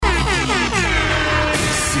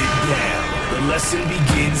lesson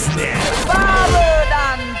begins now. Forward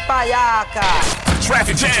and Payaka.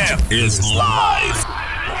 Traffic Jam is live.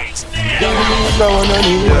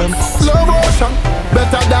 Slow motion,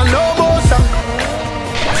 better than no motion.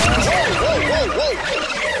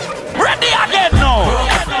 Ready again now.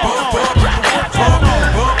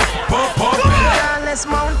 This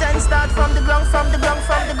mountain start from the ground, from the ground,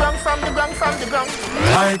 from the ground, from the ground, from the ground.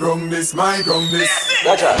 My ground this, my ground this.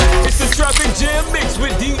 It's the Traffic Jam mix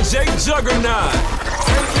with DJ Juggernaut.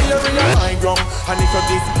 My ground, and if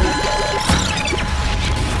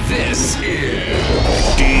This is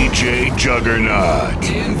DJ Juggernaut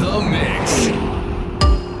in the mix.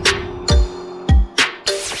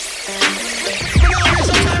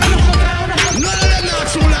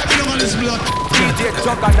 DJ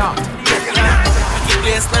Juggernaut.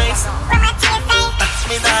 Place nice.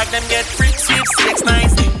 Me dog them get free sweepstakes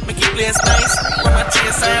nice. Make it place nice. Mama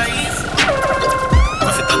chase eyes.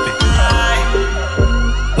 What's it up?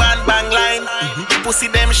 One bang line. Pussy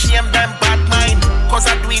them shame them bad mind. Cause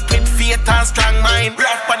I do it with faith and strong mind.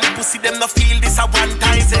 Rough on the pussy them no feel this a one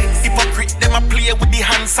time. Hypocrite them a play with the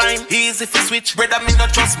hand sign. Easy for switch, brother me not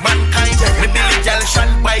trust mankind. Me Billy Gal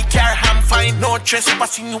shine by car ham fine. No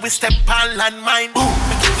trespassing you with step on landmine.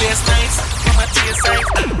 Make it place nice. Mama chase eyes.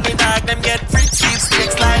 Me dog them get free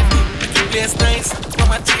sweepstakes life. Make it place nice.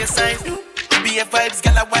 Mama chase eyes. Be a vibes,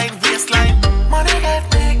 gal a wine waistline. Money got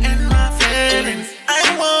me in my feelings.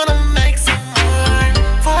 I wanna make some more.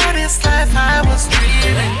 For this life I was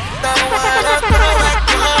dreaming. Don't wanna go back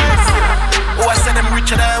to us. Oh, I said them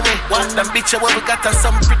richer that way. What them bitch where we got us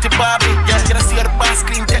some pretty Barbie. Yeah, you see how the boss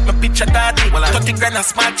clean, take my picture daddy. 30 grand a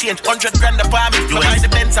smart change, 100 grand a palm. You buy the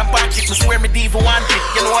Benz and park it, me swear me diva want it.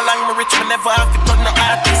 You know how long me rich, me never have to turn no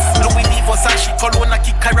artist. Louis Divo, Sashi, Cologne, I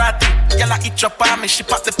kick karate. Y'all eat your palm, me she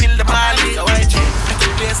pop the pill, the Mali. So I check, make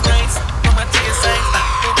it place nice, come and taste size.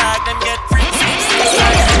 Me dog them get free.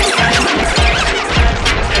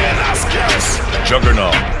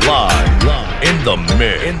 Juggernaut live in the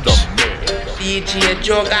mix. DJ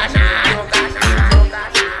Juggernaut.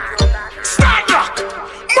 Start rock,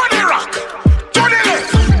 money rock. To the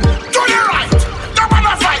left, to the right. No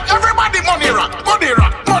matter fight, everybody money rock, money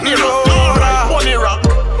rock, money rock. Money rock,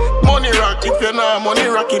 money rock. If you're not money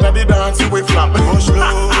rock in the dance, you will flap.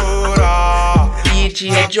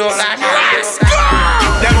 DJ Juggernaut.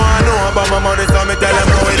 Them wanna know about my money, so me tell them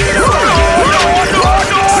how it is.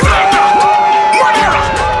 Money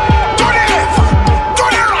rock, to the left, to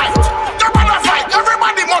the right. No matter fight,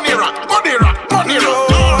 everybody money rock, money rock, money rock.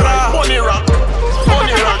 Money rock,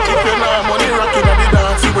 money rock. If you're not money rock in the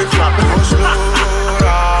dance, you will flap.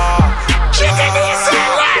 Chicken easy,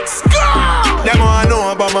 let's go. Them wanna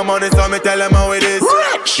know about my money, so me tell them how it is.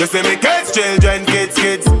 You see me kids, children,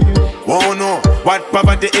 kids. Won't know what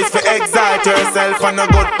poverty is for exalt yourself and a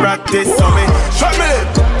good practice. So me shut me lip,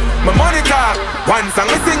 my money talk. One song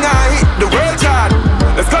we sing I hit the world chart.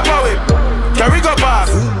 Let's go for it, carry go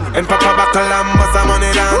past. And Papa Bakalam must have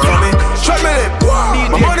money dance. So me shut me lip,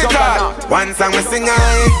 my money talk. One song we sing I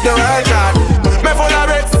hit the world chart. Me full of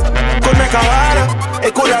bricks, could make a water.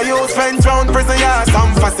 It could have used fence round prison yard. Some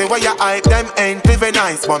fussy where you hype them ain't living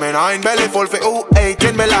nice. But me nine belly full for who ate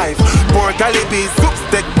in my life. Poor Calibi's soup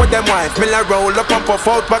stick with them wife. Miller roll up and puff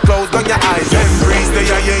out but close down your eyes. Them breeze they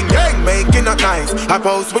a yin yang making it nice. I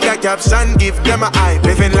post with a caption give them a hype.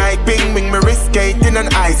 Living like Bing Bing me risk skating on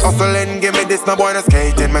ice. Hustling give me this no boy no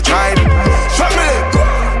skating my tribe. Shut me lip,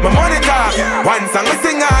 my money talk. One song we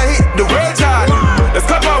sing I hit the world chart. Let's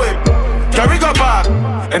go for it, carry go back.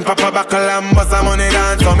 And Papa Bakalam bust some money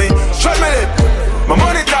dance for me. Shut me lip, my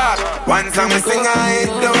money talk. One song we sing I hit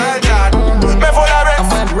the world chart. Me full of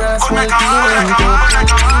rest, could make a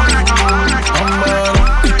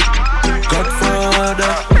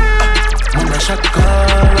Godfather, man a shot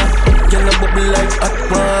caller. Girl a bubble like hot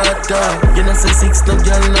water. You know say 6 no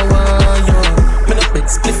girl no want you. Me no bed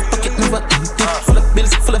split pocket never empty. Full of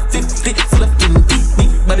bills, full of 50, full of indie.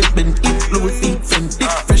 Big body bend it, Louis V Fendi.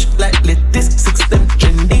 Fresh like lettuce, 6 them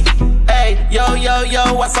trendy. Hey, yo,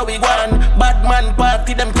 what's how we gone? Bad man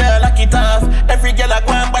party, them girl like it off. Every girl a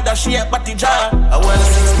go and bad a shape body jar. I want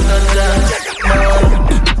 6 million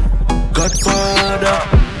Godfather,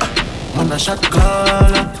 man a shot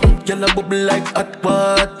caller. Girl a bubble like hot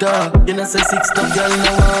water. You know say 6 no girl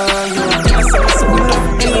no want you. You know say so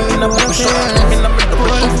good in a push up. In a push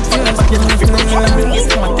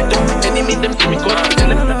enemy them to me go.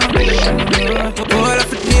 Pull up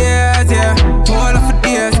for days, yeah. Pull up for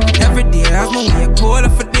days. Every day as my way. Pull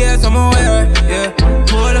up for days, I'm aware, yeah.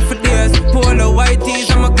 Pull up for days. Pull up white tees,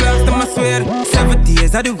 I'm a gloves, I'm a sweat. 7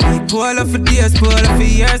 days of the week. Pull up for days, pull up for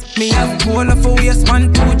years. Me have pull up for waist,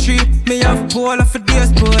 1, 2, 3. Me have pull up for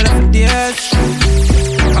days, pull up for days.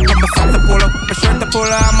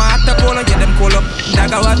 cola, I'm a hot cola, get them cola.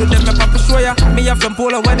 Dagga what do them, me pop show ya. Me have some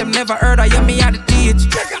polo where them never heard of. Yeah, me had to teach.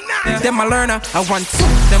 Them a learner, I want to.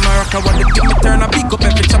 Them a rocker, what they give me turn. I pick up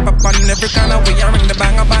every chop up on every corner. We a ring the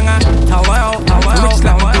banger banger. How I rich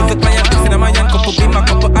like my music, my young, see them a young couple be my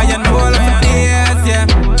couple iron. Cola for days, yeah,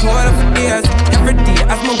 cola for days. Every day,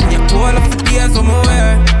 as my way, cola for days, I'm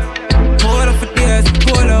aware. Cola for days,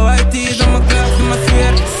 cola white tees, I'm a glass, I'm a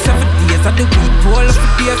sweat. 7 days of the week, cola for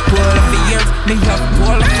days, cola for years. Me have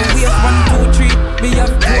cola for waist, 1, 2, 3. Me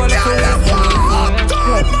have cola for waist.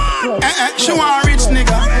 She want rich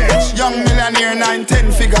nigga, young millionaire, 9-10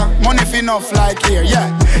 figure. Money fi enough like here, yeah.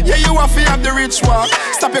 Yeah, you have to have the rich walk.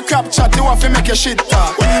 Stop your crap chat, you have to make your shit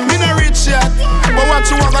talk. Me not rich yet, but what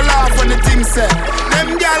you want to laugh when the thing said.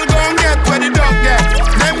 Them gal gon' get where the dog get.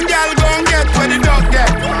 Them gal gon' get where the dog get.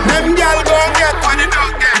 Them gal gon' get where the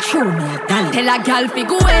dog get. Tell a gal fi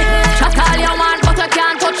go away. Chat all you want, but you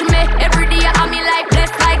can't touch me. Every day I me like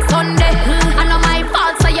blessed like Sunday. I know my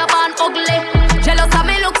fault, so you born ugly. Jealous of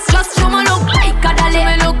me looks, just show me look like a dolly.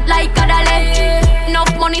 Me look like a dolly.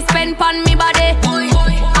 Enough money spent on me body.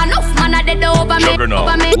 Enough man a dead over me.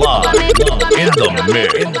 Juggernaut, live in the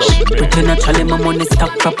mix. Pretty naturally, my money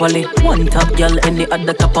stack properly. One top girl, any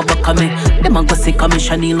other top of back of me. Them a go see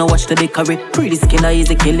commission, no watch the decorate. Pretty skin,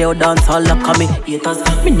 easy kill you, dance all lock of me. Haters,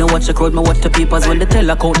 me no watch the crowd, me watch the papers. When they tell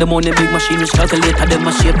I count the money, big machine, which calculator, them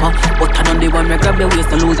a shaper. But I on the one, me grab the waist,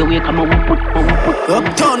 and lose the weight, come on, put.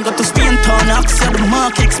 Uptown, got to Spain town, access the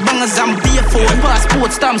markets, bangers and beer phone.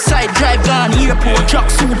 Passport, stamp, side, drive, gone, airport. Truck,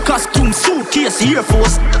 suit, costume, suitcase, Air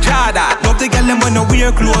Force. Jada, love the girl them when no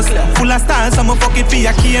wear clothes. Full of style, some fuck it for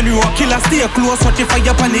your cane row. Killer stay close, watch it fire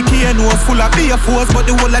upon the cane nose. Full of beer force, but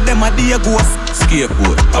the whole of them are dear ghosts.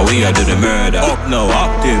 Skateboard, how we are do the murder. Up now,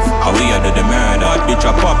 active, how we are do the murder. Bitch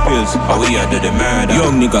a pop pills, how we are do the murder.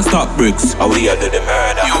 Young nigga stop bricks, how we are do the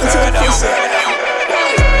murder.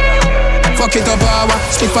 Fuck it up, power.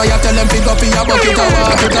 Stick fire, tell them pick up in your bucket of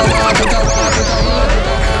water.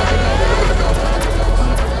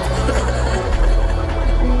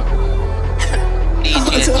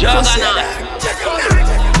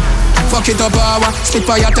 Fuck it up, power. Stick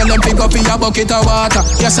fire, tell them pick up in your bucket of water.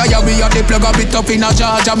 Yes, I have we have the plug up it up in a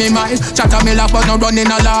Georgia, me mind. Chatter me laugh, but no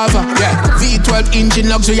running a lava. Yeah, V12 engine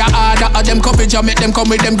luxury harder. Of them coverage, I make them come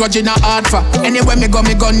with them grudge in a hard for. Anywhere me go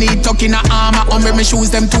need tuck in a armor. Umbre me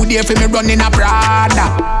shoes them 2 days for me running a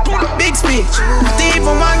Prada. Big speech, not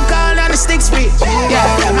even one call and a stick speech.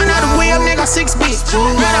 Yeah, man out the way up nigga 6 feet.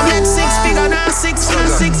 Man I make 6 figure now 6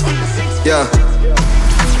 feet. Yeah,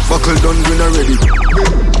 buckle done win already.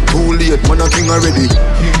 Too late, man a king already.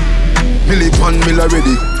 Milli pan mill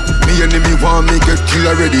already. Me enemy want me get kill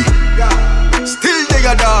already. Still they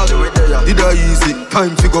a dog. Did I easy?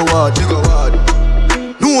 Time to go hard.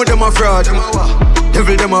 Know them a fraud.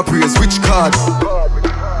 Devil them a praise. Which card?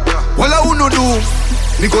 What I wanna do?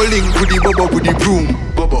 Me go link with the bubble with the broom.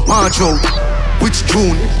 March out. Which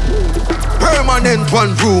tune? Permanent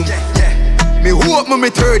one room. Me hope me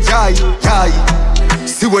third eye.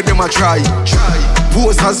 See what them a try.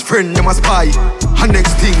 Pose as friend, them a spy. And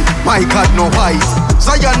next thing, my God no white.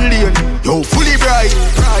 Zion Lane, yo fully bright.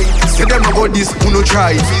 Say them about this, who no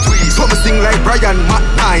try. So me sing like Brian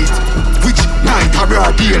McKnight. Which night a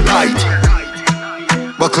broad daylight.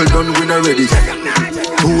 Buckle done win already.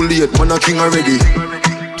 Too late, man a king already.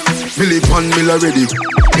 Milli pan mill already.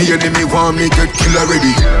 Me enemy want me get kill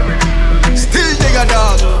already. Still they a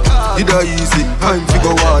dog. Did I easy, time to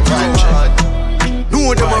go hard.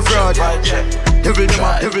 Know them a fraud. Devil.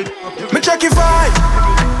 Me check your vibe.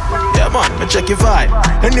 Yeah man, me check your vibe.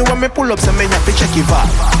 Anyway me pull up, so me have to check your vibe.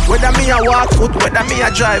 Whether me a walk foot, whether me a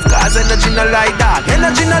drive. Cause energy no lie, dog.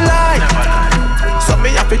 Energy no lie. So me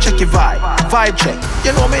have to check your vibe. Vibe check.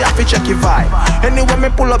 You know me have to check your vibe. Anyway me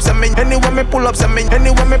pull up, so me. Anyway me pull up, so me.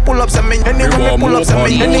 Anyway me pull up, so me. Anyway me pull up, so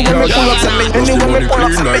me. Anyway me pull up, so me. Anyway me pull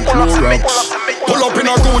up, so me. Pull up in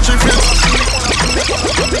a Gucci fit.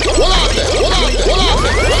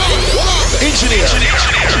 Engineer.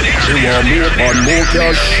 They want more and more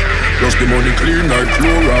cash. Just the money clean like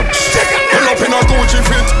Clorox. Pull up in a Gucci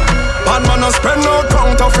fit. Bad man a spend no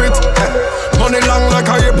counterfeit. Money long like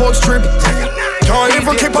a airport strip. Can't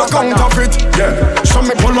even keep a counterfeit. Yeah. So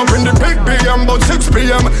me pull up in the big BM about 6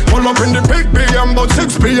 p.m. Pull up in the big BM about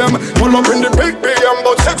 6 p.m. Pull up in the big BM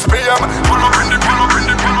about 6 p.m. Pull up in the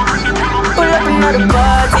Pull up another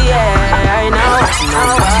party, yeah, I know.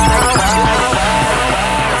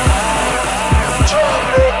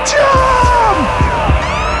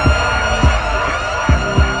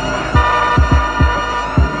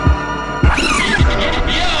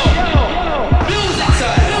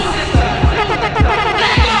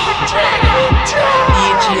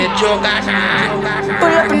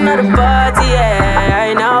 party, yeah. I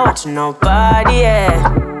ain't not watching nobody, yeah.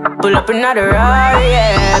 Pull up another Rari,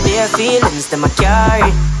 yeah. Bare feelings that I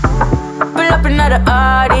carry. Pull up another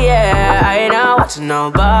Audi, yeah. I ain't not watching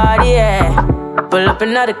nobody, yeah. Pull up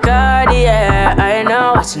another card, yeah. I ain't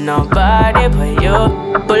not watching nobody but you.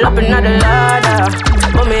 Pull up another ladder.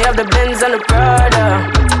 Put me up the Benz and the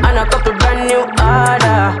Prada. And a couple brand new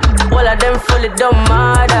order. All of them fully don't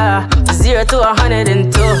matter. 0 to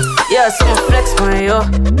 102. Yeah, so I'ma flex on you.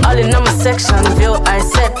 All in on my section view, I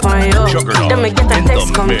set on you. Then me get a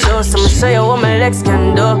text come true, so I'ma show you what my legs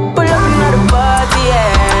can do. Pull up another party,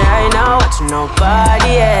 yeah. I ain't not watching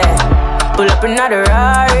nobody, yeah. Pull up another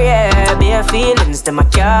Rari, yeah. Bare feelings that I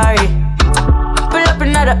carry. Pull up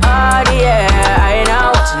another Audi, yeah. I ain't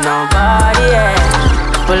not watching nobody, yeah.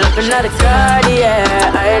 Pull up another card, yeah.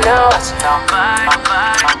 I ain't not watching nobody.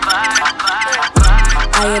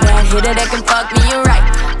 Are you that hitter that can fuck me right?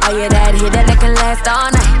 Are you that hitter that can last all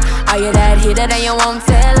night? Are you that hitter that you won't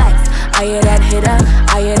tell lies? Are you that hitter?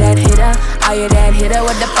 Are you that hitter? Are you that hitter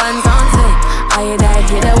with the funds on tick? Are you that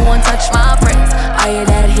hitter who won't touch my friends? Are you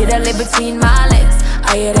that hitter live between my legs?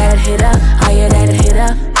 Are you that hitter? Are you that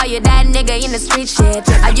hitter? Are you that nigga in the street shit?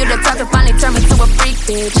 Are you the type to finally turn me to a freak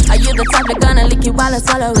bitch? Are you the type that gonna lick you while I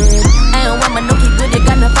swallow it? And when my nookie good, you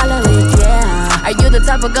gonna follow it, yeah. Are you the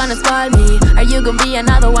type of gonna spoil me? Are you gonna be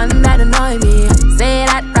another one that annoy me? Say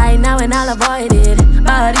that right now and I'll avoid it.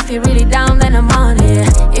 But if you're really down, then I'm on it.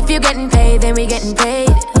 If you're getting paid, then we getting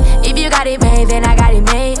paid. If you got it made, then I got it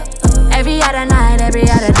made. Every other night, every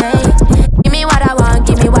other day. Give me what I want,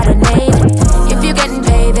 give me what I need. If you getting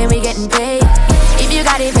paid, then we getting paid. If you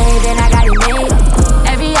got it made, then I got it made.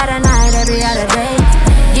 Every other night, every other day.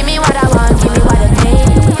 Give me what I want, give me what I need.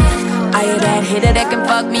 Are you that hitter that can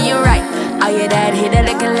fuck me right? Are you that hitter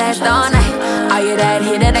that can last all night? Are you that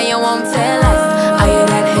hitter that you won't tell us? Are you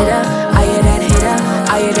that hitter? Are you that hitter?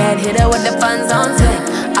 Are you that hitter with the funds on tick?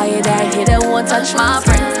 Are you that hitter who won't touch my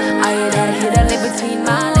friends? Are you that hitter live between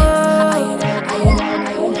my legs?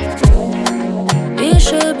 It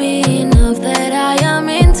should be enough that I am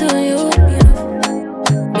into you.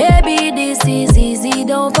 Baby, this is easy,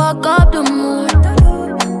 don't fuck up the mood.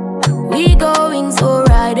 We going so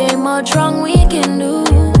right, ain't much wrong we can do.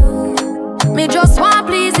 Me just want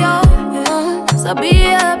please you, so be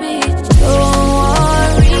happy. Don't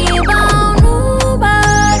worry about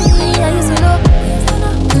nobody. I used to know.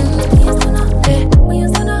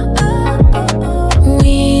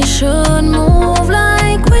 We should move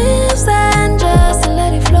like waves and just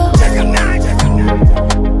let it flow.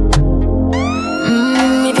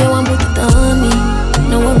 If you want put it on me,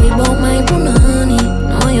 no worry about my punani.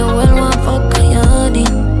 No, you well want fuck a yardie.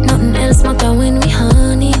 Nothing else matter when we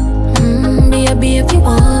honey. Baby, if you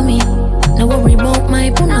want me, no worry about my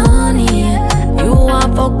punani. You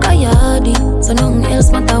want fuck a yardie, so nothing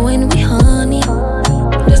else matter when we honey.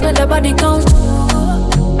 Just make the body count.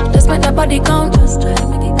 Just make the body count. Just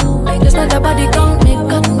make the body count. Make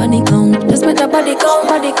up body count. Just make the body count.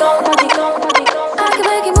 Body count. Body count. Body count. I can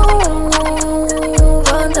make it move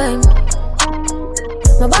one time.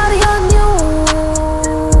 My body on you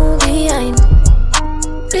behind.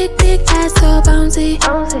 Big ass so bouncy.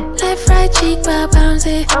 Left right cheek but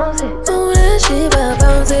bouncy. Move that shit but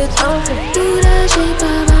bounce it. Do that shit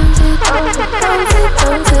but bounce it.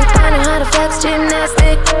 Bounce it. I know how to flex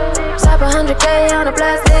gymnastic. Stop 100K on a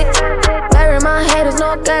plastic. Bury my head is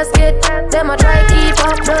no gasket. Then I try keep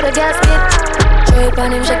up to the gasket. Throw it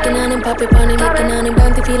on him, shaking on him, pop it on him, kicking on him.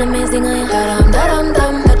 Bound to feel amazing, I am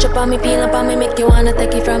da-dum. Touch up on me, peel up on me, make you wanna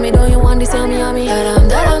take it from me. Don't you want this on me, da-dum.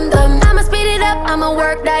 I'ma speed it up, I'ma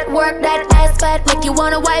work that ass fat, make you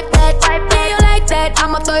wanna wipe that. Yeah, you like that,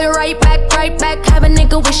 I'ma throw you right back. Have a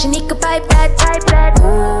nigga wishing he could pipe that.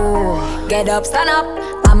 Ooh, get up, stand up.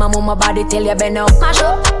 I'ma move my body till you bend up, mash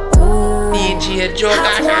up. Ooh, DJ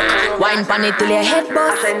Joga. Wine pon it till your head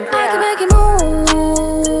bust. I can make it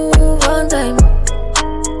move one time.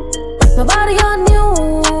 My body on you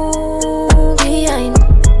behind.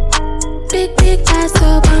 Big ass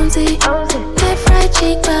so bouncy. Left right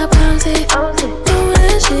cheek but bouncy. Do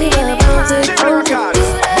that shit but bouncy.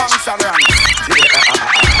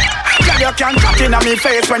 You can't cut in on me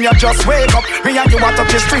face when you just wake up. Me and you walk up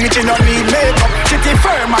the street, you don't need makeup. Shitty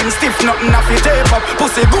firm and stiff, nothing off your tape up.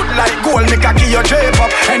 Pussy good like gold, make a key your drape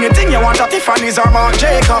up. Anything you want at Tiffany's or Marc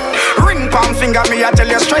Jacob. Ring palm finger, me I tell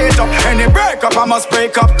you straight up. Any breakup, I must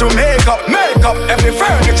break up to make up. Every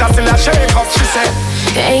furniture still a shake up. She said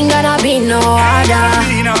there ain't gonna be no other.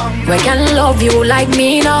 We can love you like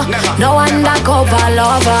me, no. No undercover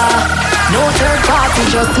lover. No third party,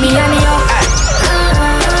 just me and you.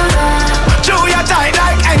 Chew your tight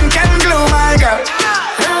like Ken glue, my girl.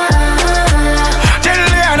 Till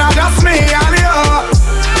the end of the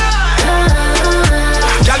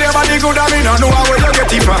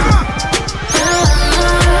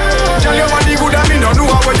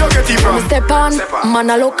step on, man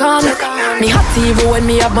I look on. Me hot even when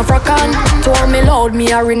me have my frock on. Told me loud, me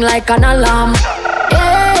a ring like an alarm.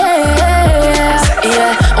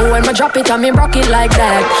 Yeah, and when me drop it and me rock it like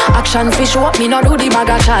that. Action fish up, me no do the bag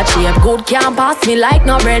of chat shape. Good can't pass me like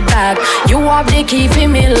no bread bag. You have the key for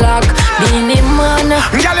me lock. Beanie man,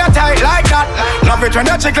 girl you tight like that. Love it when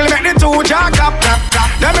you chickle make the two jaw clap.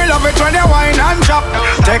 Then me love it when you wine and drop.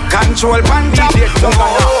 Take control pan top. Ain't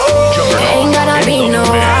gonna be no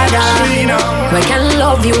other. We can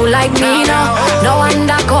love you like me now. No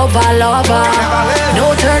undercover lover.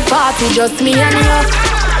 No third party, just me and you.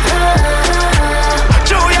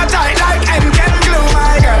 Tight like Ken glue,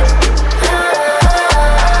 my girl.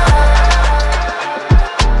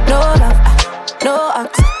 No love, no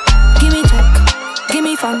axe. Give me check, give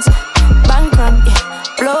me funds. Bank run, yeah.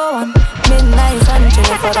 Blow one, midnight and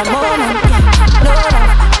chill for the moment, yeah. No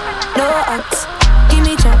love, no axe. Give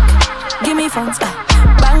me check, give me funds.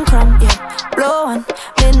 Bank run, yeah. Blow one,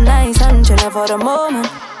 midnight and chill for the moment.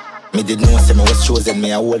 Me did know say me was chosen,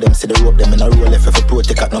 me I hold them. See the rope them in a roll if I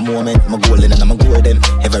protect at no moment. My golden and I'm a golden.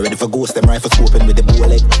 Ever ready for ghost them, rifle scoping with the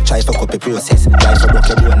bullet. Try for copy process, try for broke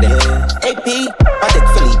your bone them. AP, I take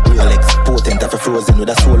Philippe Rolex. Potent after frozen with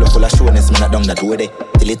a soul full of showness. Me not down that way there.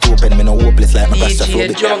 Till it open, me no hopeless like my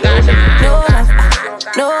claustrophobic. No love,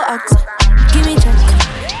 no axe. Give me check,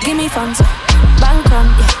 give me funds. Bank run,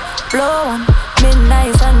 yeah. Blow one,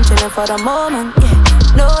 midnight and chillin' for the moment, yeah.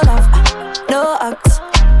 No love, no axe.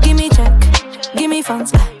 Give me check, give me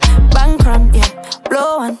funds, bank run, yeah.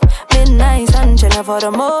 Blow one, midnight and chillin' for the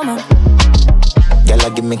moment. Girl,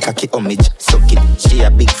 give me cocky homage, suck it. She a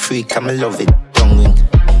big freak, I'ma love it. Tongue ring,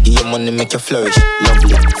 give your money, make you flourish.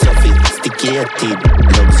 Lovely, fluffy, sticky your teeth,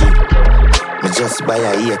 loves you. Me just buy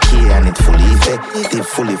a ear key and it fully effective.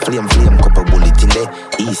 Fully flame, couple bullet in there.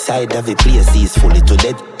 East side of the place is fully to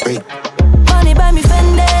dead. Break. Money buy me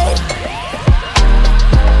Fendi.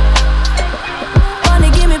 Money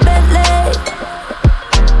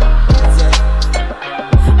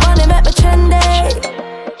make me trendy.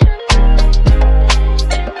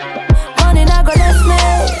 Money not gonna left me.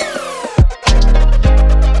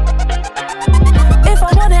 If I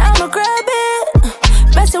want it, I'ma grab it.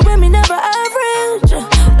 Messing with me never average.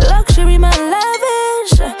 Luxury man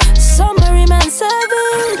lavish. Somebody man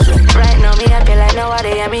savage. Right now me happy like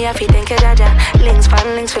nobody. And me happy think you jaja. Links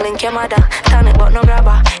fan links for link your mother. Turn it but no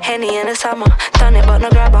grabber. Henny in the summer. Turn it but no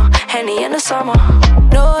grabber. Henny in the summer.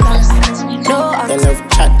 No love, no axe.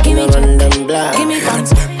 Give me random black. Give me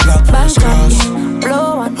funds. Bank run,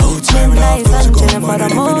 blow one. Midnight and chillin' for the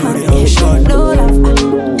moment. No love,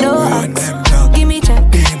 no axe. Give me check.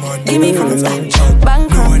 Give me funds.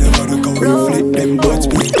 Bank run, blow one.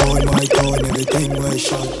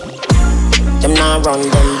 Them now run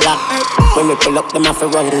them black. When we pull up, them have to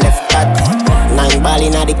run left back. 9 ball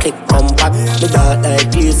inna the click, come back. The dark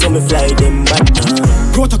like you, so me fly them back.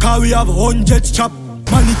 Protocol, we have 100 chop.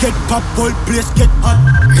 Money get pop, whole place get hot.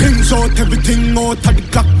 Rings out, everything out of the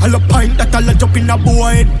clock. All a pint that all a jump in a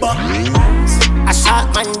boy head back. A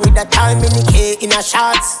shot man with a time in the K in a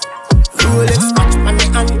shots. Rolex watch on the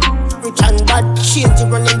hand. Rich and bad, change the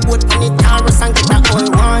running boat on the Taurus and get that all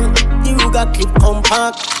one. The Ruger clip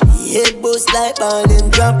compact. Head boost like ball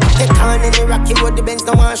and drop. Get on in the Rocky Road, the Benz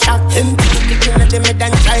no one shot. Him kicking at the mid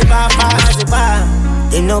and drive off as a bar.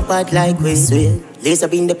 They no bad like we swear. Laser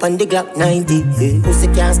beam the on the Glock 90. Yeah. Pussy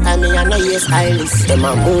can't stand me and no ear stylist. Them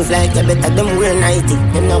a move like you better them wear 90.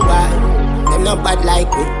 Them no bad like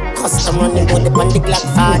we. Custom running bout the on the Glock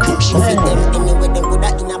 40. Buffy them anyway them good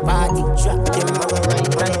at in a party. Drop them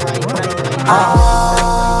You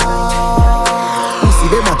see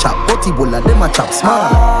them a chop, Bola, them a chop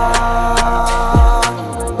smart.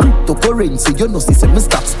 Cryptocurrency, you know see some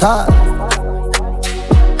stop start.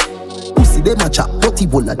 You see them a chop,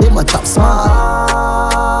 Bola, them a chop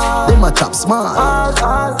smart. Them a chop smart.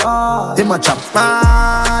 Them a chop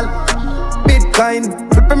smart. Bitcoin,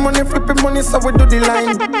 flipping money, so we do the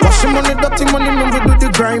line. Washing money, dirty money, man, we do the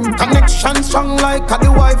grime. Connection strong like a the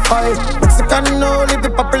Wi-Fi. Mexican, no, live the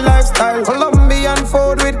poppy lifestyle. Colombian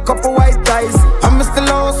food with couple white guys. I'm still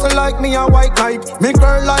also like me a white knight. Me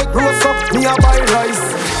girl like rose up, me a buy rice.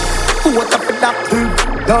 What up with that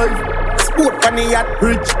life? Sport on the yacht,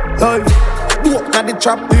 rich life. Walk on the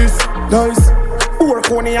trap, this nice. Work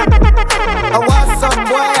on the yacht. I want some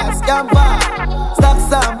boy, scamper.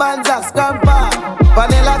 Stocks and bands and scamper.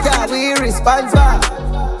 Vanilla car, we responsible.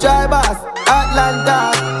 Drivers, Atlanta.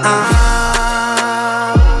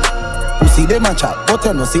 You see them a chop, but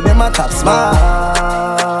you no see them a chop smart.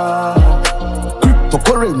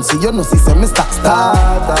 Cryptocurrency, you no see some start.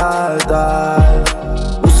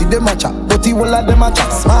 You see them a chop, but you all of them a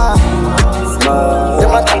chop smart.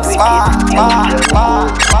 Them a chop smart. In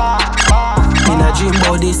a dream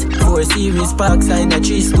about this 4 series parkside, a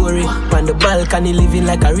 3-story. On the balcony living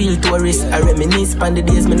like a real tourist. I reminisce on the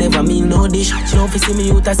days me never meal no dish. Now if you see me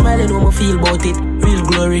youth a smiling, how me feel about it. Real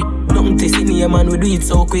glory. Nothing to see me, man, we do it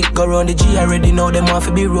so quick. Go round the G already know them want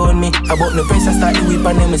to be round me. About no press, I start the whip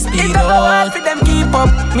and them speed up. Hard for them keep up.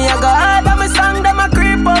 Me I go hard on my song, them a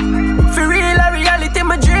creep up. For real a reality,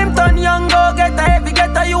 my dream turn young. Go get a heavy,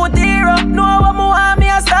 get a youth hero. Know what me want, me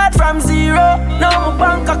I start from zero. Now my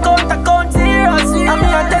bank account zeros. And me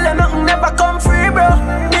I tell you nothing never come free, bro.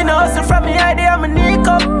 Me no hustle from me idea, me nick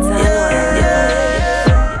up.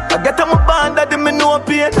 I get on my band, that me no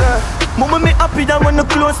pain. Mama me happy that when the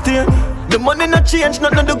close to you. The money not change,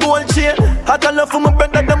 nothing the gold chain. Had a love for my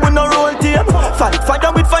brother, them we no roll team. Fight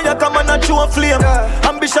fire with fire, come on and show a flame.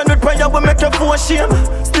 Ambition with prayer, we make you for shame.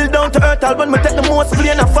 Still down to earth, I'll when me take the most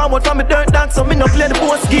plane. I forward from me dirt dance, so me no play the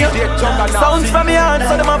boss game. Sounds from me hand,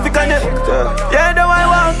 so them have to connect. Yeah, though I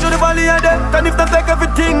walk through the valley of death. And if they take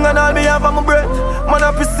everything and all me have on my breath, man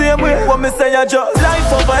up the same way, what me say I just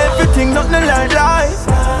life over everything, nothing like life.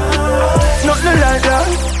 Nothing like that.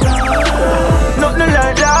 Nothing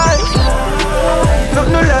like that.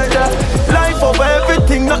 Nothing like that. Life over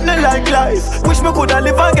everything, nothing like life. Wish me coulda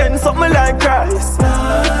live again, something like Christ.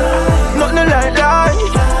 Nothing like that.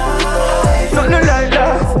 Nothing like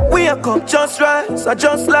that. Wake up, just rise, I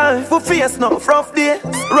just life. We face no rough days,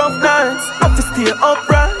 rough nights. Have to stay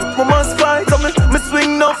upright, we must fight. So me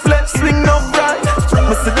swing no flex, swing no right.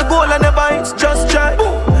 Me see the goal and never it's just try.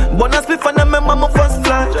 Bonus me for the member my first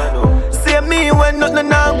flight. Say me when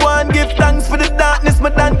nothing I go and give thanks for the darkness, my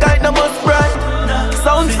damn kind of must bright.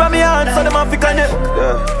 Sounds from me heart, so them have to connect.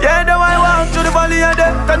 Yeah, though I walk through the valley of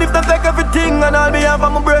death. And if they take everything and all me have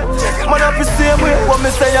on my breath, man up the same way, what me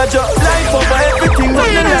say I just life over everything,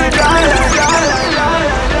 nothing like that.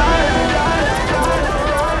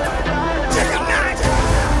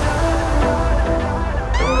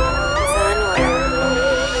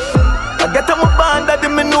 I get on my band that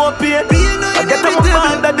me no pain. I get on my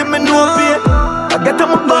band that me no pain. I get on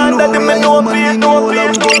my band that me no pain, no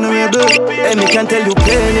pain. And me can tell you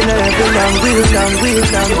pain in every language.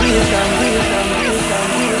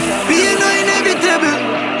 Pain no inevitable,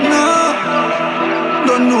 no.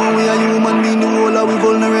 Don't know we are human being, the whole are we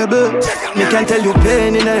vulnerable. Me can tell you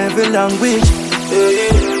pain in every language.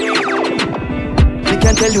 Me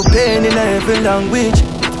can tell you pain in every language.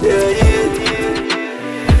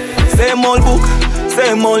 Same old book,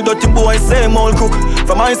 same old dirty boy, same old cook.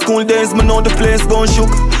 From high school days, me know the place gone shook.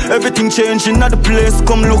 Everything changing, now the place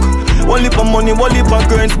come look. One lip of money, one lip of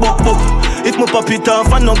grains, book. If me pop it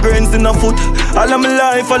off and no grains in a foot. All of my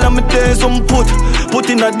life, all of my days, I'm put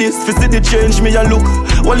in a this, fi see the change, me a look.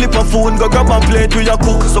 One lip of food, go grab a plate with a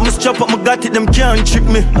cook. So me strap up, me got it, them can't trick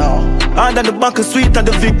me. Hard at the back and sweet at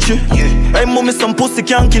the victory. Hey mommy, some pussy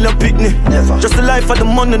can't kill a picnic. Just the life of the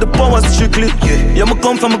money, the power strictly. Yeah, me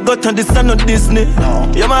come from a gut and this and not Disney.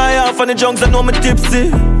 Yeah, my eye off on the junks, I know me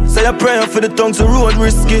tipsy. Say a prayer for the tongues, the road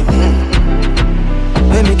risky.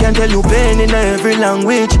 Hey, me can tell you pain in every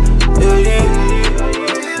language.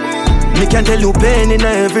 Me can tell you pain in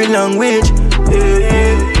every language.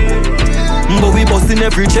 But we bustin'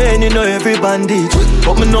 every chain in every bandage.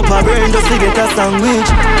 But me no pa brain just to get a sandwich.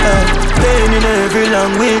 Pain in every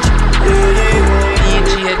language.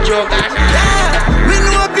 We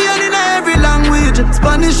know pain in every language.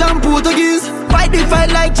 Spanish and Portuguese. Fight the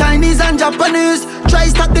fight like Chinese and Japanese. Try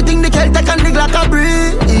stop the thing, the Celtic and the Glock a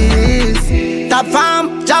breeze. Top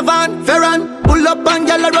farm, Javan, Ferran. Pull up and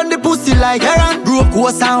gyal run the pussy like Heron. Broke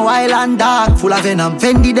horse and wild and dark, full of venom.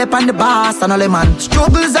 Fendi dep on the boss and all them man.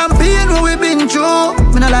 Struggles and pain what we been through.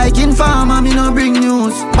 Me no like informer, me no bring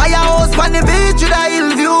news. Buy a house on the beach with a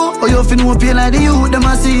hill view. Oh you fin no pain like the youth, them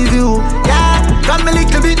a see you. Yeah, come me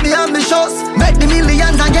little bit me ambitious. Make the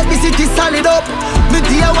millions and get the city solid up. Me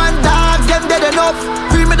tier one dogs, them dead enough.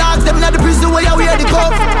 Free me dogs, them in the prison where you wear the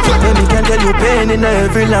cuff. Me can tell you pain in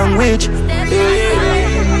every language.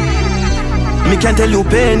 Me can tell you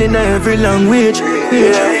pain in every language.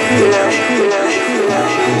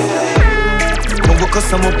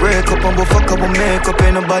 Cause I'm a break up and we fuck up and make up.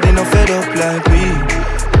 Ain't nobody no fed up like we.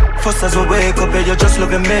 First as we wake up, you just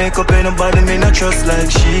love your makeup. Ain't nobody me not trust like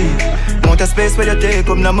she. Want a space where you take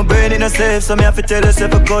up, now my brain in a safe. So me have to tell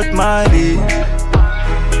yourself I cut my lead.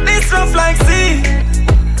 This rough like sea.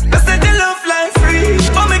 They say they love like free.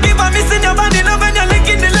 But me keep on missing your body. Love when you're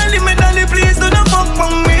licking the lily. Me dolly please do not fuck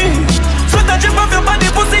from me. So that you off your body,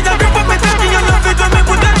 pussy, you grip up me taking your love it when me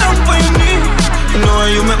put that down for me. You know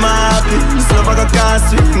you make me happy. This love I got can't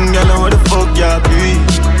sweet. Girl, know what the fuck you be.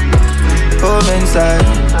 Hold me inside.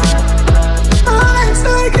 Hold me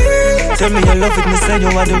inside, Tell me you love it, me say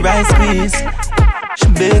you are the right squeeze. She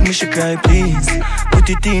beg me, she cry please. Put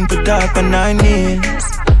it in, put up on 9 knees.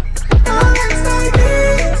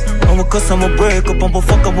 I'ma cuss, I'ma break up, I'ma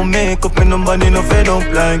fuck, I'ma make up. And nobody no fed up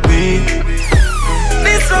like me.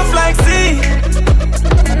 This rough like sea.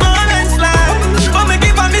 Balance like. But me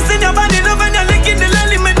keep on missing your body. Love when you're licking the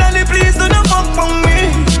lily. Me dolly, please don't fuck from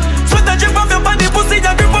me. Sweat and drip off your body. Pussy,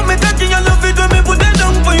 you grip on me. Touching you love it when me put that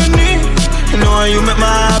down for your knee. You know how you make me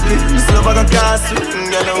happy. This love I can cast you.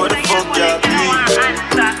 You know what the fuck you be.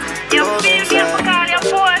 You feel me for call your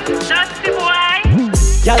phone. That's the boy.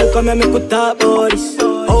 Y'all come here, make we talk about this.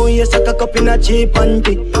 Oh, you suck a cup in a cheap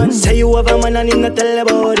panty. Say you have a man and him not tell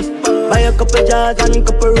about this. Buy a couple jars and a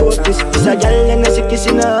couple roses. This a gal and a sick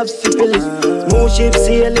in a half syphilis. Smooth ship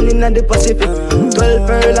sailing in the Pacific. 12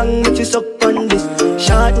 furlong, which is up on this.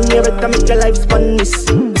 Short in your better make your life span this.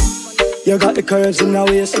 You got the curves in the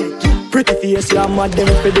waist. Pretty face, you're mad them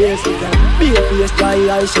for days. Be a face, dry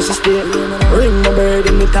eyes, just a stay. Ring my bird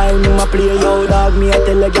in the time in my play. Yo dog, me I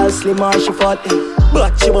tell a girl slim or she fat.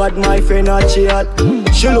 But she bad, my friend, not she hot.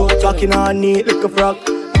 She look talking on neat like a frog.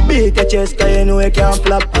 Beat your chest, you know you can't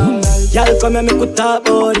flop. Y'all come here, make we talk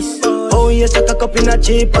about this. Oh, you suck a cup in a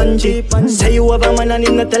cheap and cheap. Say you have a man and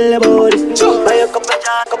him not tell about this. Buy a cup of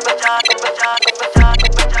jar.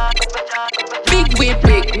 Big whip,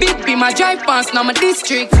 big be my drive past, now my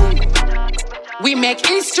district. We make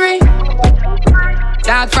history.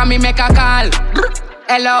 Dog from me make a call.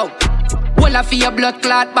 Hello. Walla for your blood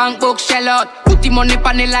clot, bank book shell out. Put the money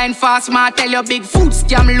on the line fast, ma tell your big food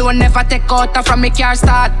scam loan never take out from me car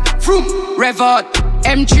start. Vroom, rev out.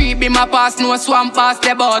 M3 be my pass, no swamp pass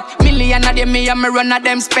the boat. Million of them me and me run of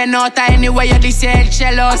them spend out. Anyway you this head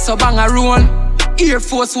shell out, so bang a roll. Air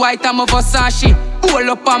Force white, I'm a Versace. Pull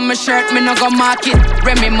up on my shirt, me no go market.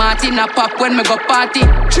 Remy Martin a pop when me go party.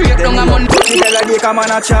 Trade down a money. Tell a day come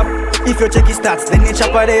on a chop. If you check his stats, then you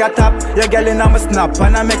chop a day a top. Your girl in a my snap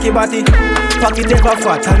and I make it body. Fuck it ever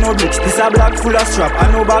fat, I no bitch. This a black full of strap.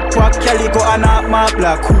 I no backpack, calico and a my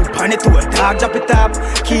black coupe. And it to a dog, drop it up.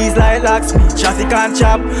 Keys like locksmith, traffic and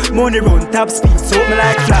chop. Money run top speed, so me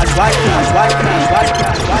like flash. White flash.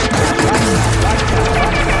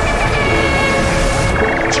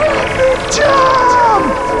 Jam!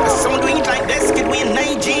 Some doing it like this, kid, we in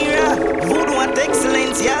Nigeria. Voodoo and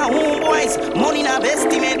excellence, yeah, homeboys. Money not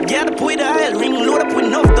estimate, get up with a hell ring, load up with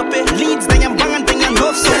enough to pay. Leads, then you bang and then you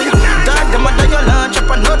enough, so dark, them a die your lunch, up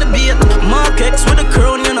another beat. Mark X with a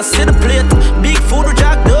crown, you know, see the plate. Big food,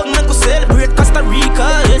 jack dog, make us celebrate. Costa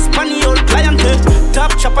Rica, Espanol, clientele.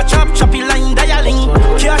 Top, choppy line, dialing.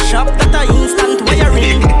 Cash up, that a instant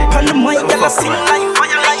wiring. Pan the mic, get a sing like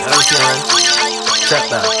fire line. Check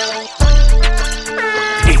that.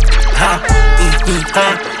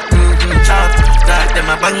 Chop, that them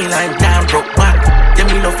a banging line down, broke back. Them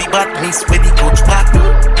me no fi badness, where the coach back.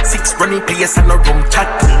 6 running players and no rum chat.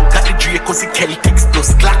 Got the Draco, the Celtics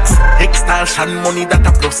plus Glocks. Extortion money that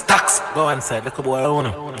a plus tax. Go inside, look a boy, I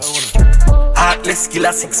wanna. Heartless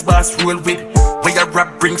killer, 6 bars roll with. Where your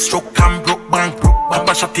rap bring stroke and broke bank.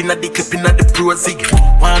 Papa shot in the clip in the pro zig.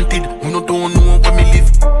 Wanted, who no don't know where me live.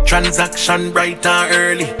 Transaction bright and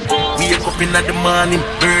early. Wake up in the morning,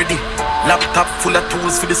 birdie. Laptop full of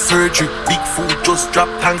tools for the surgery. Big food just drop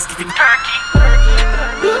Thanksgiving turkey.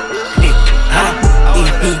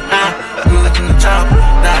 Chop,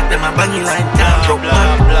 that them a banging line down, broke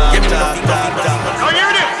back. Give me nothing. Oh, hear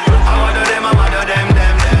this? I wanna them,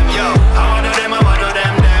 yo. I wanna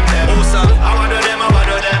them, Musa. I wanna them,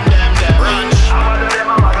 Ranch.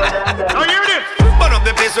 Oh, hear this? Burn up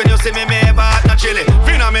the place when you see me ever hot, not chilly.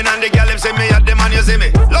 Phenomenon, the girl them say me at them and you see me.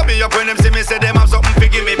 Love me up when them see me, say them have something to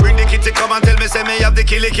give me. Bring the kitty come and tell me, say me have the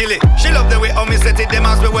killy. She love the way how me set it, them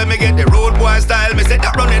ask me where me get the road boy style. Me say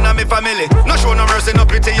that running on me family. No show no mercy, no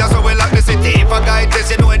pity, yeah, so we like the city. If a guy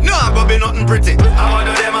test you know it, no, but be nothing pretty. I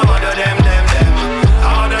wanna them, I wanna them.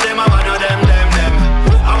 I wanna them, I wanna them.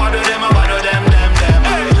 I wanna them, I wanna them.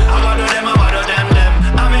 I wanna them, I wanna them.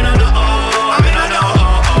 I mean I know, I mean I know,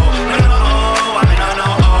 I mean I know, I mean I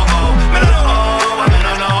know, I mean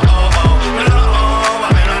I know, I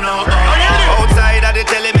mean I know. Outside of the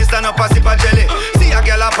telly, me stand up a sip of jelly. See a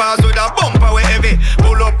girl a pass with a bumper way heavy.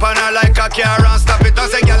 Pull up on her like a car and stop it. I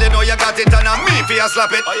say, girl, you know you got it and I'm me for you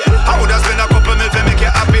slap it. I woulda spend a couple mil for make you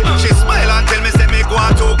happy. She smile and tell me, say me go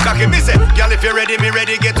on too cocky. Me say, girl, if you ready, me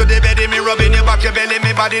ready. Get to the bed, me rubbing your back, your belly,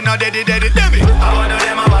 me body not deady, demmy. I wanna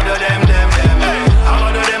them, I wanna them. I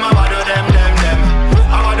wanna them, I wanna them.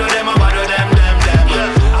 I wanna them, I wanna them.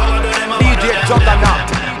 I wanna them, I wanna them. DJ Juggernaut.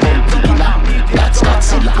 That's not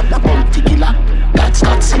Silla, bounty killer. That's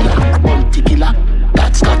not Silla, bounty killer.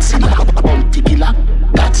 That's not Silla, bounty killer.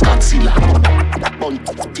 That's not Silla,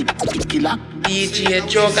 bounty killer. DJ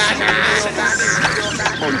Juggernaut.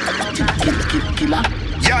 Killer.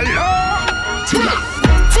 Yalla.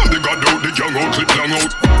 From the god out, the young out, clip long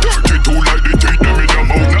out. 32 like the teeth, them in your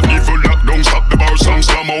mouth. Not even lockdown, stop the bar, some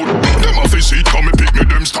slam out. Them off his seat, come and pick me,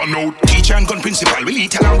 them stand out. Teacher and gun principal, we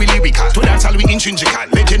lethal and we lyrical. To dance all we intrinsical,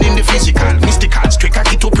 legend in the physical. Mystical, straight a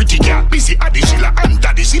kid to pretty girl. Busy Adizilla and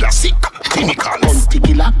Daddyzilla sick. Clinical. Bounty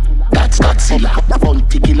killer, that's Godzilla.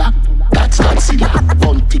 Bounty killer, that's Godzilla.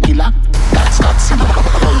 Bounty killer, that's Godzilla.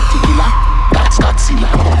 Bounty killer, that's Godzilla.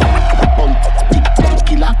 Bounty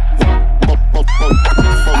killer.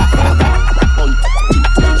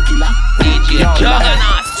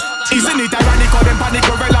 Isn't it ironic how them panic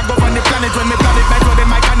gorilla go on the planet when me planet my flow them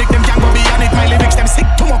mechanic them can't go beyond it. My lyrics them sick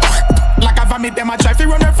to much like a vomit them a try to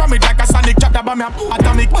run from it like a sonic chop the bomb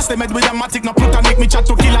atomic. Bust them head with a matic no plutonic. Me chat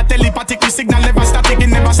to kill a telepathic. Me signal never static, it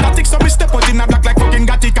never static. So me step out in a black like fucking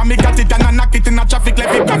got it and me got it and I knock it in a traffic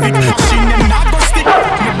like it graphic. Machine them not go stick.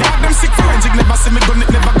 Me dog them sick forensic never see me gun it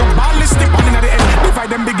never go ballistic. One in the end divide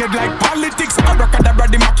them big head like politics. Abracadabra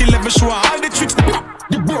the Mackie level show all the tricks.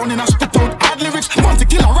 The brown in a spit out hard lyrics. Monte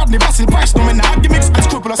killer Rodney Bassin Price no me not gimmicks.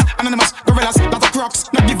 Unscrupulous, anonymous, gorillas, lot of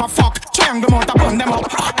crocs. Not give a fuck, triangle mount, I burn them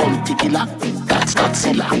up. Bounty killer, that's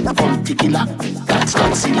Godzilla. Bounty killer, that's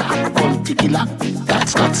Godzilla. Bounty killer,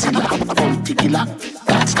 that's Godzilla. Bounty killer,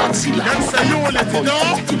 that's Godzilla. Them say unity, no?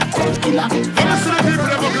 Bounty killer. And I see the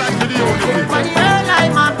people that look like the unity. When you hear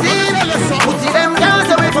like my people, put them down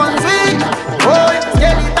so we fun sweet. Oh,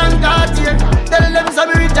 skeleton got here. Tell them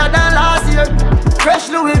some richer than last year. Fresh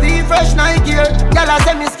Louis V, fresh Nike here. Y'all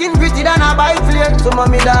say me skin pretty than a bike flare. Some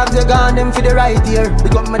of me dogs you gone them for the right ear.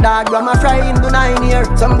 Because my dog grandma fry into 9 years.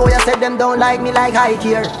 Some boy said them don't like me like high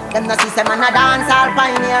here. Them no system and a dance all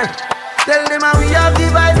pioneer. Tell them how we have the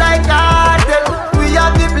vibes like cartel. We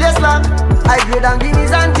have the place locked. I grade and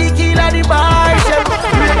Guinness and tequila the bar shell.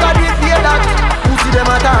 Break a the pay that. Them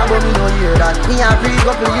a talk but me no hear that. Me a free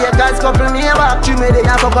couple Lakers, couple me a back. She me dey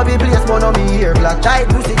a fuck up the place but no me hear black. Tight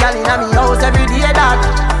pussy gal inna me house every day that.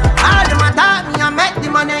 All them a talk me a make the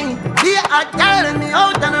money. They a telling me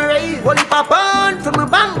out on a rave. Only pop on from my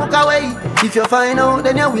bank book away. If you find out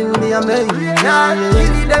then you will be amazed. Yeah,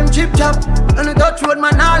 kill them chip chop. On the Dutch road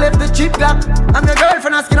man I left the chip clock. I'm your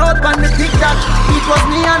girlfriend asking out on the TikTok. It was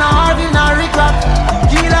me and a Harvey and a Rick Rock.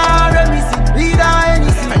 Killer Remisi, leader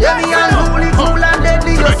Hennessy. Yeah me and Holy Cool and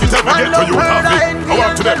deadly. To make it ever get to you, happy. I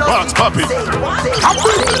want to them box, papi.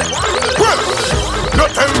 Well, no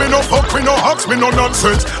tell me no fuck, me no hawks, me no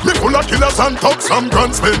nonsense. Me full of killers and thugs and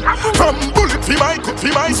gunsmen. From bullet fi my cut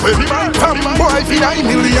fi my spell. From boy fi 9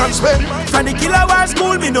 million spend. From the killer war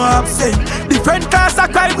school, me no absent. Different class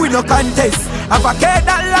of crime, we no contest. Have a care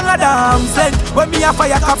that longer than arm's length. When me a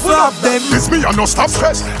fire cap full of them. This me a no stop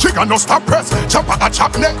stress, trigger no stop press. Chopper a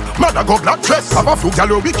chop neck, mother go black dress. Have a few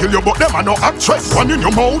gal we kill you, but them a no actress. One in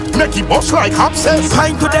your mouth, make it bust like abscess.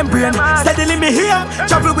 Pine to them brain, steadily me here.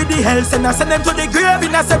 Travel with the hells and I send them to the grave.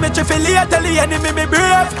 In a cemetery for later, tell the enemy me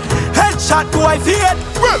brave. Headshot boy feared.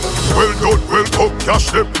 Well done, well come, cash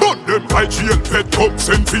them, burn them. IGL pet come,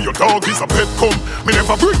 send for your dog is a pet come. Me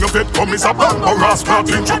never bring a vet come, it's a bang or ass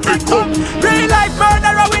nothing to take come. Real life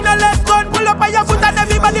murderer, we no less gun. Pull up on your foot and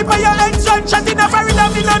everybody by your head son. Shot in a very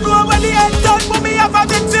long, me no know when the head done. But me have a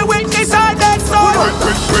bit to witness all that son.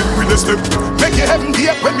 When we the step, make your heaven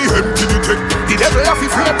the when me empty the tech. The devil have his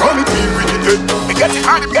flip on me, be with the dead. Me get it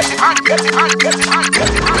hard, get it hard, get it hard, get it hard, get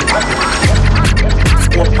it hard.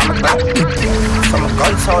 Scope on the clock, from a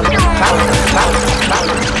gun soul,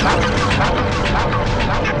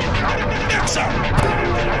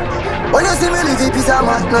 when you see me live a piece of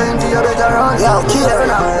mat, 90 you better run. Yo, killer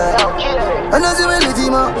now. When you see me live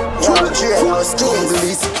a man, true train, no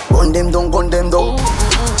stings. Gun them down, gun them down.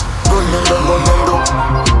 Gun them down, gun them down.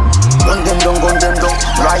 Gun them down, gun them down.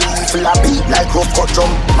 Rifle a beat like rough cut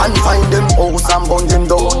drum. Man find them house and burn them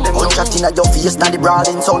down. Gunshot inna your face, now the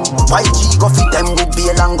brawling sun. YG go fit them with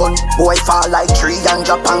bail and gun. Boy fall like tree and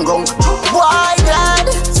drop and gong. Boy dead,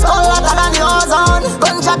 skull hotter than the ozone.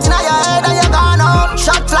 Gunshot inna your head and you gone home.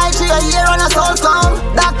 Shot fly through your ear and a soul come.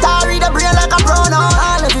 Doctor read the brain like a pronoun.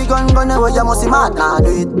 All if you gun away, you must be mad, nah do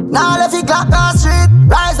it. Now if you clock down street,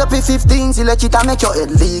 rise up in 15, select it and make your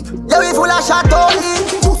head leak. Yeah we full of shot only.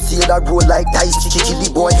 See that roll like dice, chichi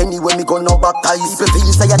boy. Anyway me gon' no baptize. People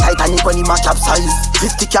feel say a Titanic when he match up size.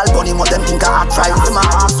 50 cal bunny, more them think I act right. My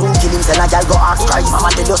ass who kill him, send a gal go ask Christ.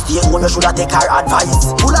 Mama tell you stay home, you shoulda take her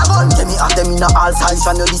advice. Full of gun, tell me after me no all size.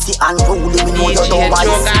 From you this and roll, me know you don't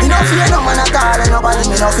wise. Me no fear no man at all, and nobody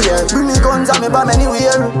me no fear. Bring me guns and me bomb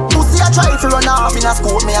anywhere. Pussy a try to run off in a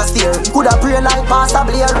scope, me a steer. Coulda pray like Pastor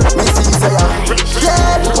Blair. Me see say ya,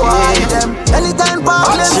 dead boy them. Anytime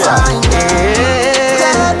pop them sign.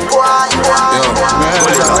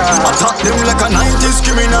 Attack them like a 90s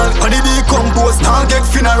criminal. On the decompose, now get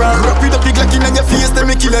funeral. Rap with a pig like in your face, then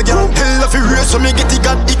me kill again. Hell of a race, so me get it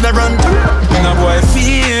got ignorant. In a boy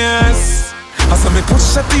fierce, I saw me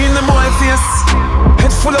push a in the boy face.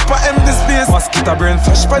 Head full up of empty space. Mosquito brain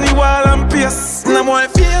flash pan the wall and pace. In a boy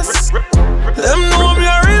face, them know me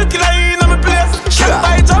a real killer in my place. Shot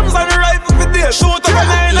by drums and rifle for days. Shoot up a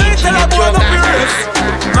 9 tell a boy up the race.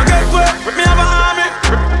 Now get where me have a army.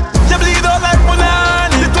 You bleed out like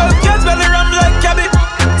Mulani. The 12 kids belly ram like cabby.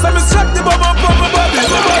 So me strap the bomb up on my body.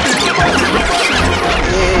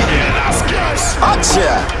 Yeah, that's guys.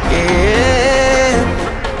 Acha.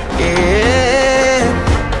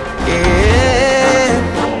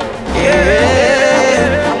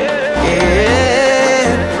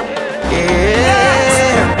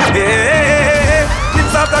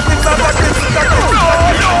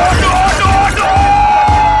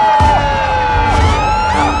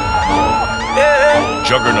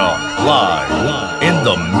 Juggernaut live in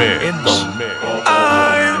the mix.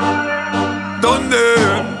 I'm done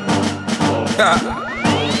there.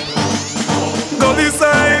 Gully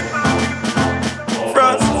side,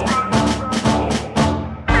 frost.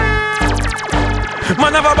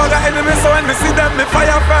 Man have a bag of enemies, so when me see them, me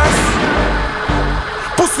fire fast.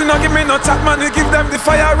 Pussy no give me no chat, man, we give them the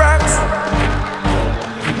fire racks.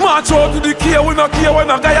 March out to the key, we no care when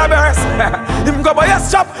no guy a burst. Him go buy a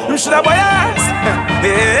strap, him shoulda buy a ass.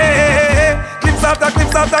 Hey, clips after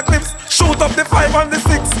clips after clips, shoot up the 5 and the 6.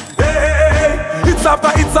 Hey, hits after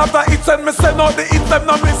hits after hits, and me send out the hits them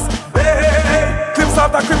no miss. Hey, clips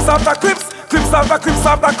after clips after clips, clips after clips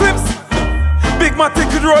after clips. Big matic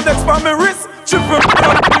with Rolex for me wrist, triple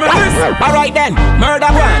me list. Alright then, murder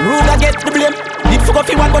one, Ruga get the blame. Did fuck off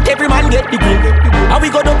one, but every man get the blame. And we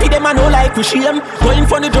go to pay them and no like we shame. Going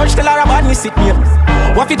for the judge, tell her about me sit name.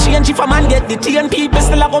 What if change if a man get the tea and people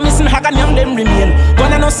still a go missing hag and young them remain.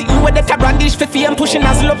 Gonna no sitting with the brandish for fame, pushing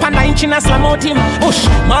as low and 9 chin and slam out him. Push,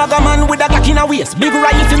 maga man with a glock in a waist. Big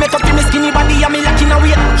rifle make up in the skinny body and me lock in a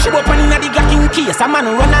weight. Shoot up on in the glock in case. A man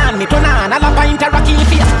run on me, turn on, all up a interact in your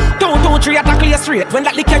face. 2, 2, 3 attack you straight. When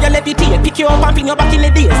that liquor you levitate, pick you up and pin you back in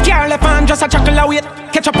the days. Carl left hand just a chuckle a wait.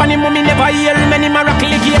 Catch up on him, mommy never hear him any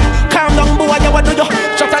miracle again. Calm down, boy, you what do you?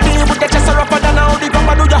 Shut a deal with the chest rougher than how the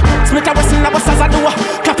gumba do you? Smith a Wesson a bust as a do.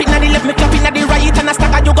 Clap it na the left, me clap it na the right, and a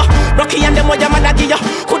stack a yoga. Rocky and them what your mother give you.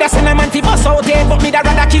 Coulda send a man to bust out there, but me da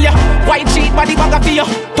rather kill you. White sheet body bag for you.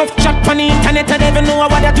 Tough chat on the internet, and never know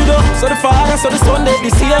what they do. So the father, so the son, they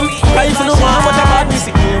the same. Right for the one, what about me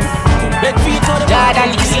see him? Bed feet on the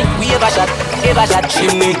Jordan, easy, we ever shot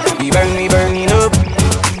chimney. We burning up.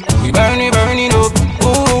 We burning up.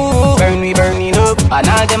 Ooh, burning up. And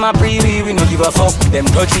all them a pre-we no give a fuck. Them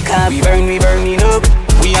touch we can't. We burning up.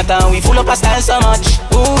 We at town, we full up a style so much.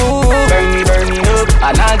 Ooh, burning up.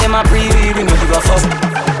 And all them a pre-we no give a fuck.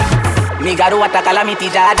 Me got what a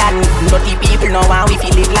calamity Jordan. Dirty people know how we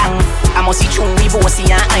feel it long. I must see true we bossy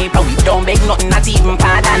and hype, but we don't beg nothing, not even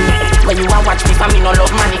pardon. When you a watch me, for me no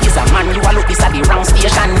love man. If it's a man, you a look this at the wrong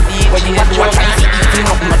station. When you a do a try to eat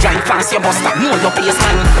up, no drive fast, you bust up, know your place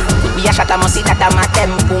man. We a shot a must see that I'm at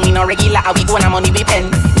them. We no regular, we go on a money we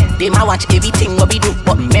pen. Them a watch everything what we do,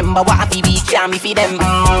 but remember what happy we can't be feed them.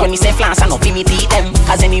 When we say flans, I no imitate them.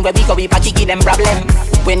 Cause anywhere we go, we pack give them problem.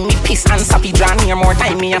 When we piss and sappy draw near more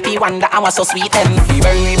time, me happy wonder I was so sweet them. We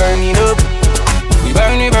burning up. We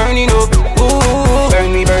burning up. Ooh,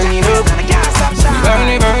 burning up. We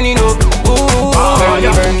burning up. Ooh,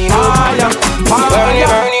 burning up.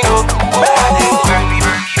 Burning up.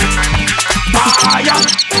 Fire.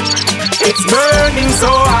 It's burning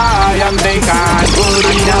so high and they can't put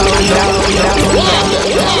it down.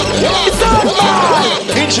 It's over.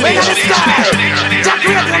 We're gonna start. Jack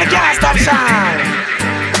Reagan and the gas stop shine.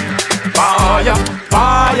 Fire,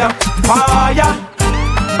 fire, fire.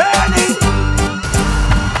 Burning.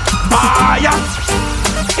 Fire.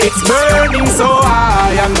 It's burning so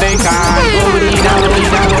high and they can't put it down.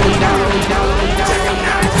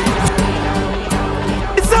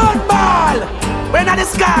 It's on ball. We're not the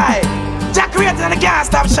sky. Jack Reagan and the gas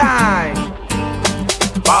stop shine.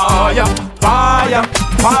 Fire, fire,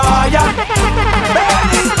 fire.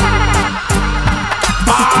 Burning.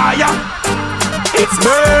 Fire. It's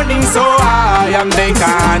burning so high and they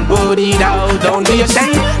can't put it out. Don't be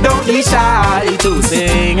ashamed, don't be shy to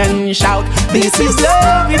sing and shout. This is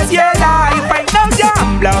love, it's your life. Right now,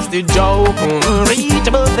 jam blast the joke. Reach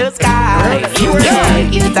above the sky. You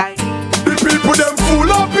take it time. The people them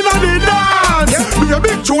full up in the dance. Be a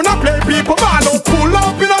big tune and play people man don't pull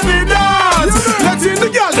up in the dance. Let's see the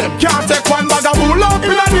girl them can't take one bag of pull up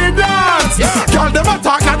in the dance. Girl them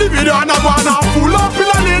attack at the video and I wanna full up in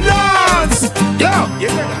the dance. Yeah.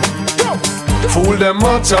 fool them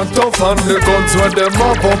a chat tough and the guns where them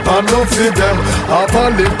up and no feed them. Have a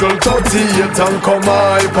little 38 and come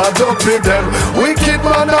a iPad up with them. Wicked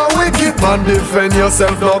man, defend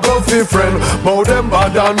yourself, no go fi friend. Bout them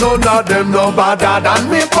bad and none of them no badder than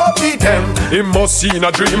me puppy them. He must see in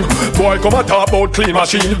a dream, boy come a talk about clean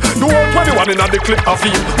machine. The whole 21 in a the clip a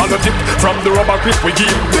feel, and the tip from the rubber grip we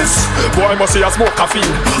give. This boy must see a smoke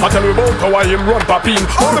caffeine. I tell you about how I him run papine.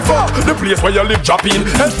 How the fuck, the place where you live dropping.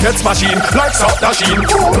 Head gets machine, like soft machine.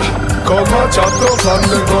 Come a chat up and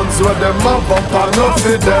the guns where them have up and up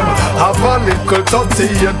with them. Have a little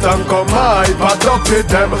 38 and come a iPad up with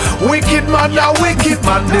them. Wicked man,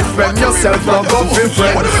 defend yourself, no go fi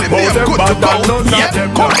friend. Bout them bad and none of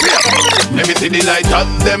them. Let me see the light of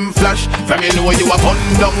them flash. For me know you a bun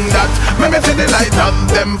down that. Let me see the light of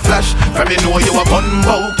them flash. For me know you a bun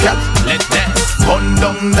bow cat. Let that bun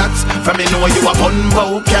down that. For me know you a bun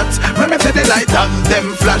bow cat. Let me see the light of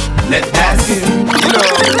them flash. Let that ask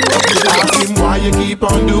him why you keep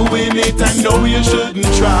on doing it. I know you shouldn't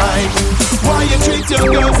try. Why you treat your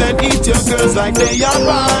girls and eat your girls like they are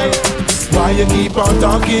right. Why you keep on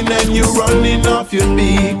talking and you running off your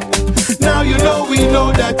beak. Now you know we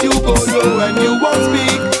know that you go low and you won't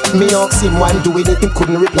speak. Me ask him why I'm doing it, him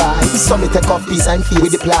couldn't reply. So me take off piece and feel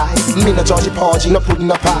with the ply. Me no Georgie Porgy, no pudding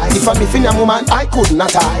no pie. If I'm in a woman, I couldn't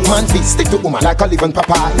tie. Man feet stick to woman like a living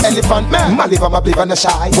papaya. Elephant man, my liver, my liver no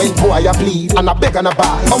shy. When boy I bleed and I beg and I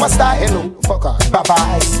buy. Oh my style, hello, fuck her, bye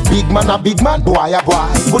bye. Big man, boy a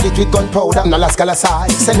boy. Bullet with gunpowder, no last gala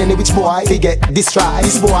side. Send any which boy, he get destroyed.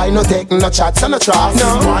 This boy no take no chats and no try.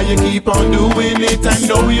 No. Why you keep on doing it? I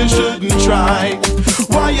know you shouldn't try.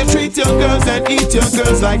 Why you treat your girls and eat your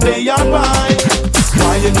girls like they are fine?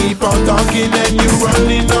 Why you keep on talking and you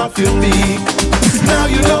running off your feet? Now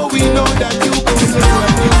you know we know that you go through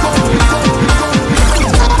and you go.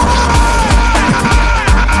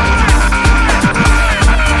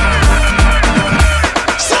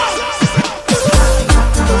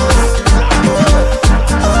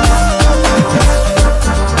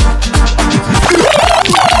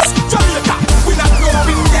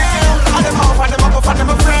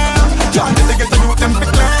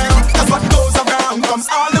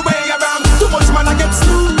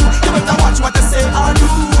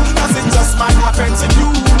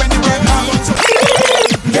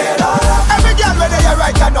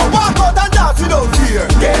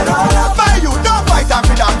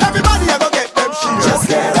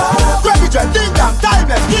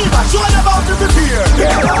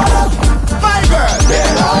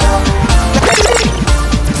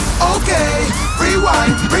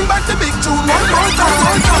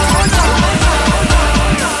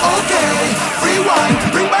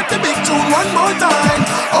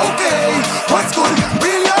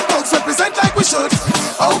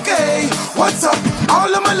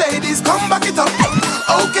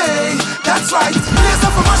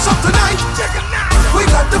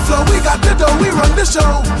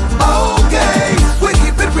 Show. Okay, we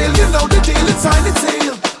keep it real, you know the deal, it's signed and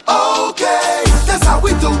sealed. Okay, that's how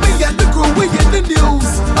we do, we get the crew, we in the news.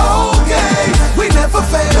 Okay, we never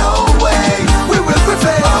fail, no way, we will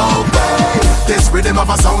prevail. Okay, this rhythm of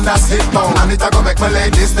a sound that's hit down, and it a go make my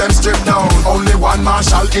ladies them strip down. Only one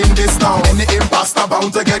marshal in this town, any imposter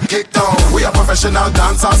bound to get kicked down. We are professional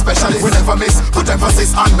dancer specialists, we never miss, put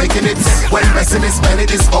emphasis on making it. When pessimists, many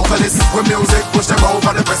this vocalists, with music push them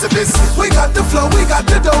over the precipice. We got the flow, we got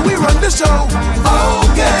the dough, we run the show.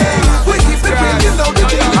 Okay, we keep it real, you know the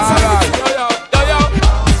deal inside.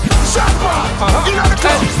 Shut up, you know the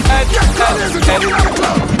club. Get colors and talk about the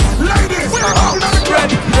club. Ladies, we're all in the club.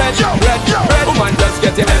 Red, woman just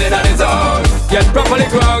get your head in on his own. Get properly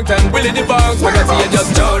cranked and willy the bounce. When I see you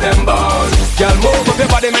just show them bones. Girl, move up your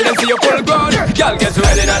body, make them see you full grown. Girl, get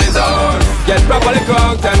ready on his own. Get properly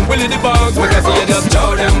cranked and willy the bounce. When I see you just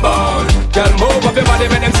show them bones. Girl, move up your body,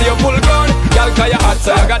 make them see you full grown. Girl, cause you hot,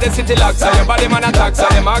 so you got the city locked, so your body man attack, so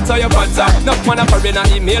your marks, so your fat, so enough man a foreign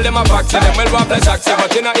and email them a fax, so them will want flash action,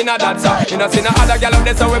 but you know in a that, so you know see no other girl up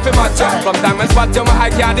there, so if you match you, from time and spot you, my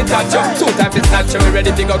eye can't detach you, 2 times it's snatch you, we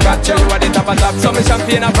ready to go catch you, you are the top of top, so me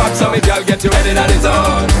champagne a pop, so me girl get you ready on his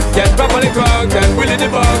own, get properly cranked and willy the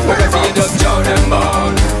box, because see you just show them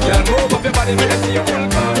bone, girl move up your body, make them see you full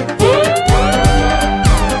grown.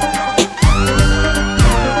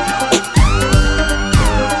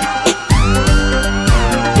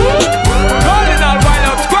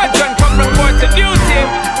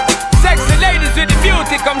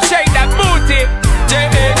 Come shake that booty,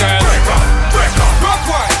 J.A. girl. Break up, rock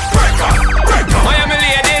one. Break up, Miami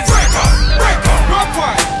ladies. Break up, rock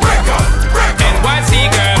one. Break up,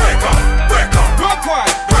 NYC girl. Break up, rock one.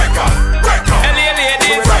 Break up, LA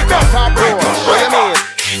ladies. Break up, what you mean?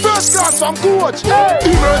 some coach.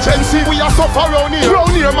 Emergency, we are suffer around here.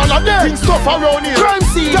 Round here, man, a dead. Things tough around here. Crime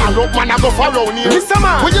scene, girl up, man, a go for around here. Mr.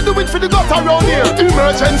 Man, what you doing for the gutter around here?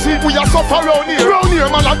 Emergency, we are suffer around here. Round here,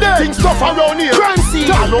 man, a dead. Things tough around here. Crime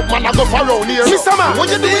scene, girl up, man, a go for around here. Mr. Man,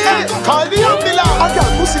 what you doing? Call the ambulance. A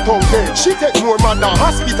girl pussy tongue dead. She take more man than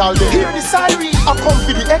hospital dead. Hear the siren, I come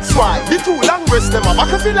for the XY. The two long breasts, them a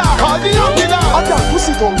back of the line. Call the ambulance. A girl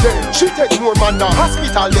pussy tongue dead. She take more man than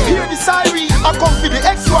hospital dead. Hear the siren, I come for the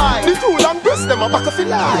XY. The two long breasts, them a back of the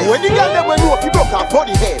line. When the girl them when you broke off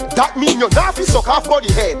body head, that mean you not fi suck off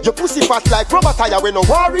body head. Your pussy fat like rubber tire when no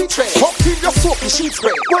worry tread. Fuck till your soapy sheet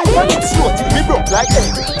spread. Why when it's slow till me broke like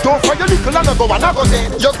egg. Don't for your little and I go and I go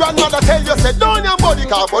dead. Your grandmother tell you say don't your body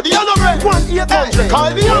car body you no bread. 1-800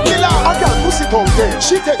 call the ambulance. A girl pussy tongue dead.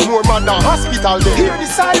 She take more man than hospital dead. Hear the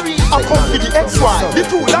siren, I come for the XY. The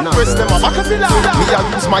two long breasts them a back of the line. Me a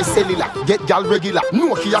use my cellular, get gal regular.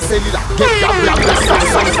 Nokia cellular, get gal regular.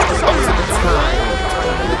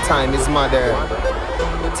 The time is modern.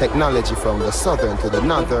 Technology from the southern to the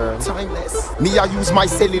northern. Timeless. Me a use my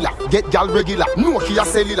cellular, get gal regular. Nokia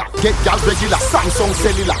cellular, get gal regular. Samsung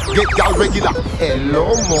cellular, get gal regular. Hello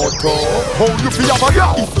moto. How you feel about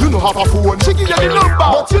ya? If you no have a phone, she give you the number.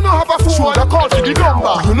 But you no have a phone, shoulda call for the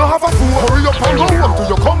number. You no have a phone, hurry up and go home to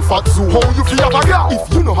your comfort zone. How you feel about ya? If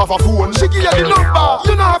you no have a phone, she give you the number.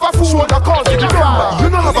 You no have a phone, shoulda call for the number. You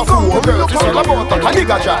no have a phone, hurry up and go about a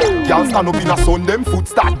nigga jack. Gal stand up in a sun, them foot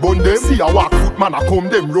start bun them. See a walk foot man a come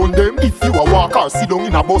them. Run them. If you a walker, sit down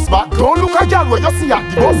in a bus back. Don't look a girl when you see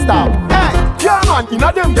at the bus stop. Hey, yeah man, in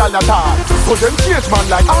a them girl attack. So them change man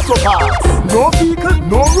like auto cars. No vehicle,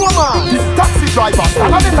 no romance. This taxi driver,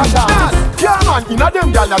 and a better chance. Yeah man, in a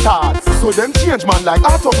them girl attack. So them change man like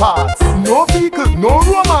auto parts. No vehicle, no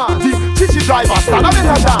romance. This chichi driver, stand a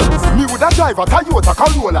better chance. Me would a drive a Toyota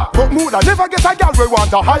Corolla, but me would a never get a girl we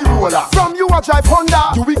want a high roller. From you a drive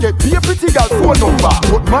Honda, you will get be a pretty girl phone number.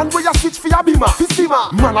 But man where you switch for your Beamer,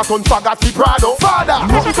 man a ton forgot the Prado. Father,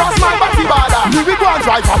 no because my body bada. Me we go and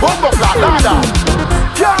drive a bumbo flat ladder.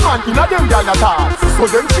 Yeah man, in a them girl attack. So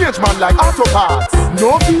them change man like auto parts.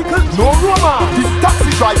 No vehicle, no romance. This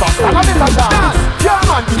taxi driver, stand a better chance. Yeah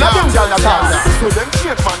man, in a them girl attack. So them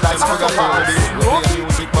change man like auto parts. No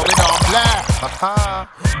music, but we don't play.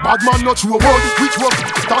 Bad man not true word, which one?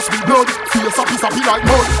 That's me blood, face a piece of be like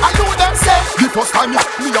mud. I know them say, the first time me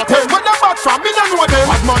a tell. When them back from me no know them.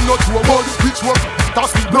 Bad man not true word, which one? That's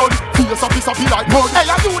me blood, face a piece of be like mud. Hey,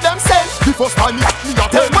 I know them say, the first time me a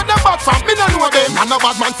tell. When them back from me no know them. And a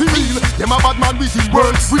bad man feel real, them a bad man with his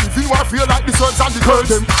words. We feel warfare like the serves and the girls.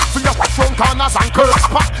 Them feel your from corners and curves.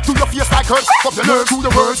 Pack to your face like hurts, up your nerves through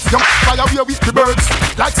the words. Them fire away with the birds,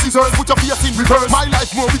 like scissors, put your face in reverse. My life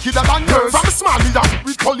more wicked than yours. From a small leader,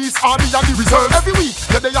 with police, army and the reserve. Every week,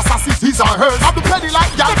 yeah, they assassin his and hers. I'm the penny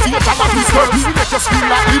like y'all see it and like this girl. You make you scream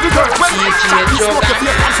like little girl. When you smoke your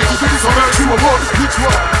face and see you do this on earth. You a word, which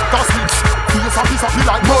word? That's me. Face a piece of be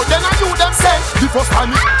like mud. Then I knew them say, the first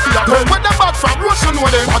time me see a turn. When them back from Russian know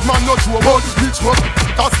them. Bad man not you a word, which word?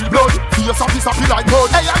 That's me blood. Face a piece of be like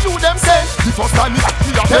mud. Hey, I knew them say, the first time me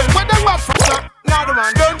see a turn. When them back from now the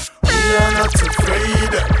man done. We are not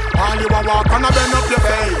afraid. All you a walk and a bend up your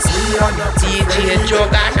face. We are not afraid.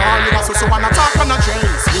 All you a so wanna talk on a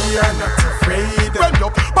trace. We are not afraid. Bend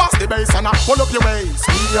up, pass the bass and pull up your waist.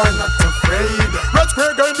 We are not afraid. Red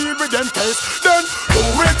square girl deal with them case. Then do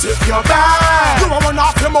it if you're bad. You a run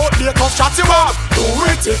off your mouth, be a tough chat you up. Do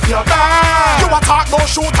it if you're bad. You a talk about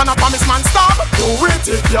shoot and a promise man stop. Do it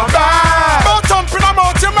if you're bad. Don't jump in a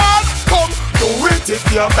mouth you man. Come, do it if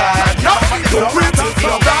you're bad. No, do it if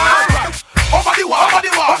you're bad. Over the wall, over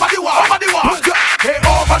the wall, over the wall, over the wall. Hey,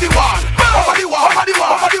 over the wall, over the wall, over the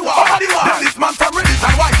wall, over the wall, over the wall. This man from Reddit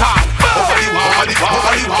and Whitehall. Over the wall, over the wall,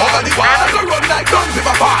 over the wall, over the wall. I go run like guns if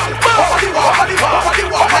I fall. Over the wall, over the wall, over the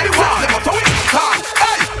wall, over the wall. Them up so we can.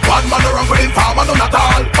 Hey, bad man around with him farm and none at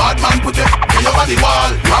all. Bad man put you over the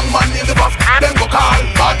wall. Wrong man name the boss, them go call.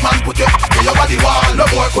 Bad man put you over the wall. No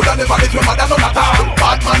boy coulda never live with mother none at all.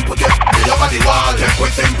 Bad man put you over the wall. Think we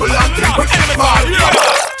simple and think we small.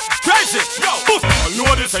 Crazy, yo, all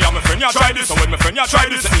know this, say I'm a friend, ya try this. So when my friend, ya try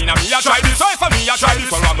this, it mean me, ya try this. So if me, ya try this,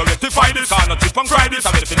 well, I'm gonna rectify this. I'll not chip and cry this,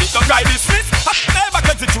 I'm gonna finish and try this. Miss, never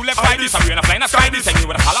get it to left by this. I'm gonna fly and try this, and you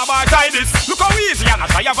with a calabar try this. Look how easy, and I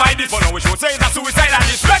try to fight this. But now we should say that's suicide and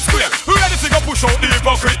this. Let's clear, we ready to go push out the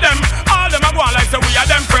hypocrite them. All them are going like say we are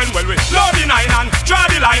them friend. Well, we load the nine and draw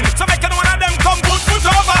the line. So make one of them come put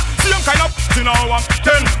over. See them kind of, you know what,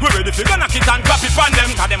 then we ready to go knock it and clap it on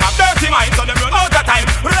them. Cause them have dirty minds, so them run out of time.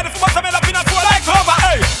 We ready for bust them up in a fool like over,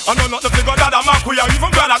 hey. I know not the figure that I'm back with you.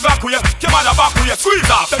 Even girl a black with you. Came out the back with you.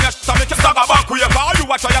 Squeeze off. Then you to make you stagger back with you. Cause you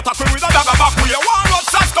watch how you tackle with a dagger back with you. One road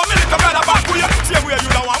shots come in, little brother back with you. See where you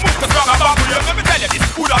don't want move to stagger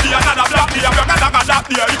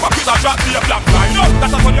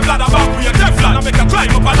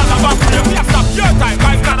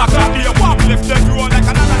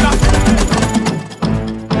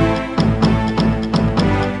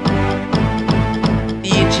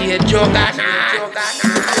be a joker.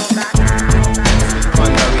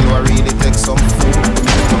 Wonder we really take some food.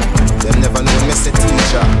 Them never know me say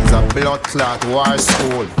teacher is a blood clot war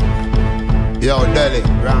school. Yo, Delhi,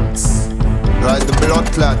 Rams. Rise the blood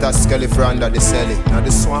clot as Skelly for under the celly. Now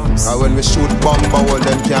the swamps. And when we shoot bomb bowl,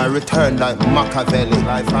 them can return like Machiavelli.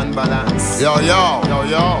 Life and balance. Yo.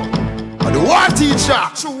 And the war teacher.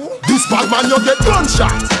 This bad man you get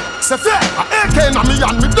gunshot. Say fair, a AK na me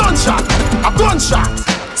and me gunshot. A gunshot.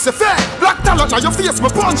 Say fair, black talent na your face me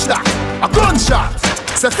punch that. A gunshot.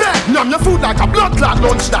 Say fair, numb your food like a blood clot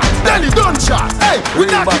lunch that. Then he gunshot. Hey, we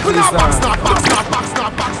not keeping our back snap.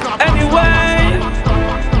 Anyway,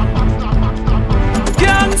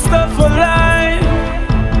 gangsta for life.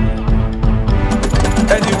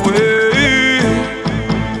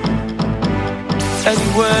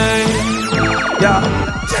 Anyway, yeah.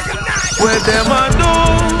 Where them a do,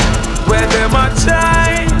 where them a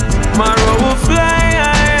try. Tomorrow will fly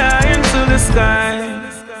high into the sky.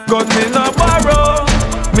 Got me no borrow,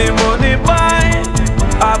 me money buy.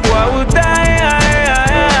 A boy will die.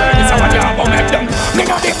 Me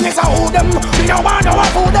no business a who them. Me no want no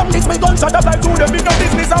who them. This me gunshot a fly to them. Me no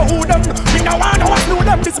business a who them. Me no want no who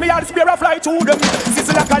them. This me a spear a fly to them.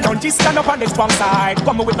 Sizzle like a lunch, stand up on the strong side.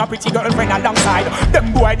 Come with my pretty girlfriend alongside.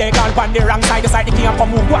 Them boy they gone on the wrong side. The side they can't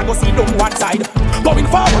come move, go and go see them one side. Going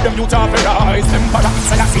forward, them youth have their eyes. Them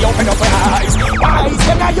parents and I see open up their eyes. Wise,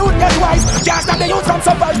 them a youth get wise. Can't stop the youth from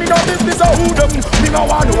survive. Me no business a who them. Me no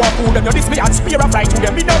want no who them. You this me a spear a fly to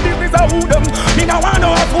them. Me no business a who them. Me no want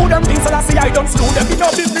no who them. Things that I see I don't slew them. Me no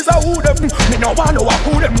business a who them. Me no want no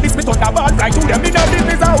who them. This me thunder ball fly to them. Me no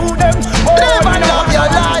business a who them. Oh, live and love your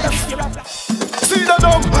life. See the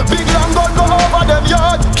dumb, big long gun go over them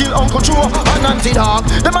yard. Kill Uncle Joe and Auntie Dog.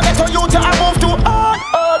 Them a get on you till I move to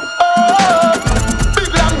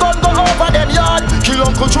Big long gun go over them yard. Kill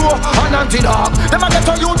Uncle Joe and Auntie Dog. Them a get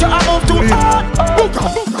on you till I move to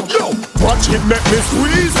Yo, watch it make me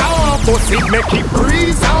squeeze off. Bust it make it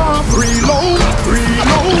breeze off. Reload.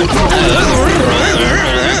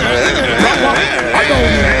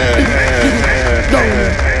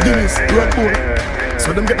 Give me Red Bull.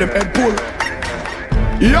 So them get them head pull.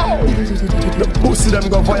 Yo! The pussy them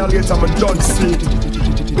go violate and I'm done see.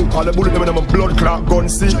 All the bullet them in my blood clot gun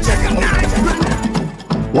see.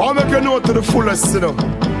 Wanna make you know to the fullest, you know.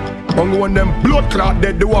 Only when them blood clot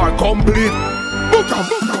dead the war complete. Book 'em.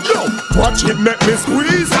 Yo! Watch it make me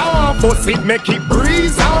squeeze off. Pussy make it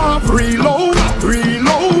breeze off. Reload.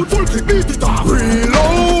 Full clip beat it off.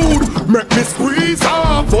 Reload. Make me squeeze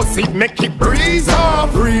off. Pussy make it breeze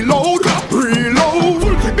off. Reload.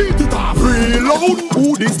 Full clip beat it off. Reload.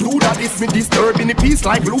 Who this do that is me disturbing the peace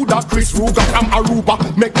like Luda. Chris Ruger from Aruba.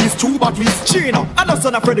 Make this true but with Chino. I know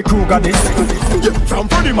son of Freddy Krueger this. Yeah, from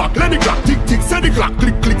Freddy Mac. Let the clock tick tick. Set the clock.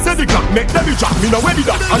 Click. Set the clock. Make them drop. Me no ready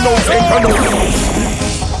that. I know fake. I know.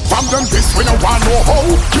 From them this we no want no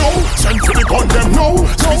hoe. Yo, send for the gun them no.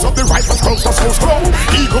 Squeeze up the rifles close to so slow.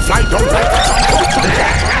 Eagle fly down like a tango.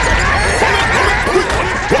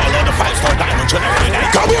 Wall on the 5-star diamond generator.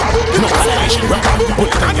 Come on, no violation. Welcome to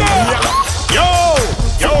put it on Yo,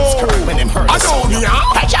 I know me,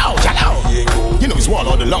 hey yo. You know it's wall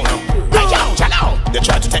all along. Hey yo, they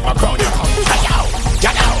tried to take my crown. Hey yo,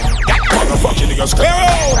 motherfucking niggas clear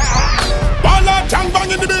out. Ball out, tang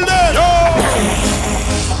bang in the building. Yo.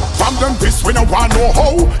 From them this we no want no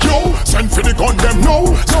hoe. Yo, send for the gun them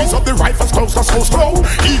no. Squeeze up the rifles close to so slow.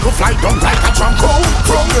 Eagle fly down like a drum crow.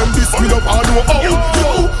 From them this we no want no hoe. Yo,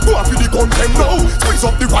 go for the gun them no. Squeeze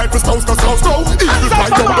up the rifles close to so slow. Eagle fly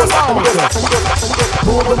down the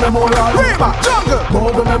Bogo Memorial, Rima, Jungle,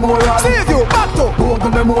 Bogo Memorial, Seaview, Bato, Bogo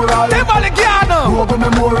Memorial, Temaligiano, Bogo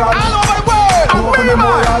Memorial, all over the world, Bogo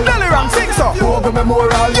Memorial, Delirang, Singso, Bogo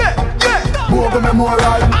Memorial, yeah, Bogo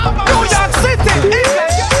Memorial, New York City,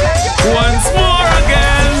 once more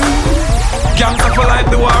again. Gangsta for like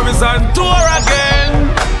the war is on tour again.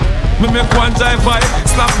 Me make one drive by,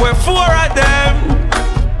 slap with 4 of them.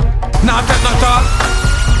 Now take no talk,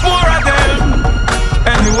 more of them.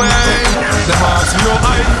 Anyway, them ask me how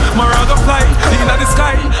high, my rag fly in the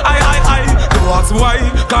sky. I. Them ask me why,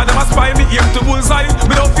 cause them a spy me aim to bullseye.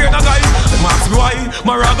 Me don't fear no guy. Them ask me why,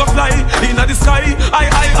 my rag fly in the sky. I.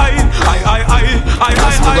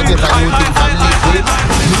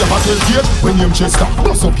 Me have a shell tape when you Chester.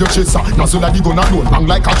 Bust up your chest, sir. Nozzle of the gun alone, bang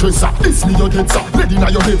like a dresser. This me your dead, sir. Ready now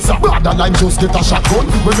your head, sir. Borderline just get a shotgun.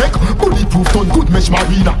 We make bulletproof gun, good mesh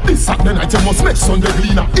marina. This Saturday night you must make Sunday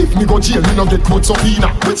cleaner. If me go jail, me no get cut subpoena.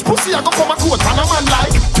 Which pussy I go come a court and a man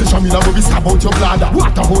like? Tisha Miller will be stab out your bladder.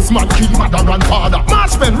 Waterhouse man kill mother and father.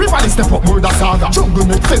 Marshman rivally step up murder saga. Jungle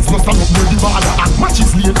make fence no stand up near the border. And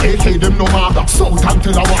matches lane AK them no matter. South and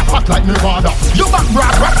tell a war hot like Nevada. You back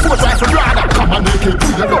brad, rock foot rifle brother. Come on AK,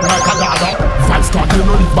 pull you down like a ladder. Vice start you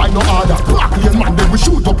no live by no order. Black lane man then we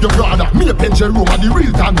shoot up your brother. Me a Pension Room and the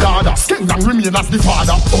real Tandada. Skeng and remain as the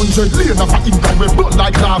father. 100 lane of a income with blood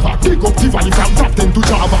like lava. Dig up Tivoli from top 10 to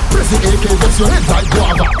Java. Press the AK, bust your head like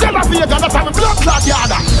guava. Tell a Vega that I'm a blood clot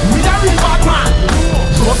yada. Me a real bad man.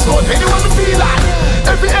 Just go anyone to feel like.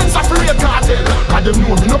 Every end's a free cartel. Cause them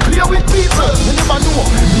know me no play with people. You never know.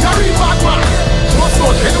 Me a real bad man. Just go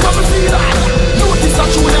anyone to feel like. Notice that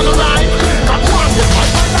you ain't alive. Cause one get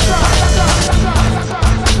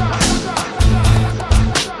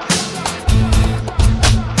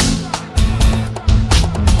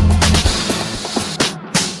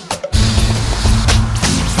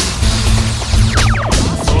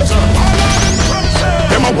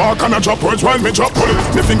my walk and a drop words while me drop pull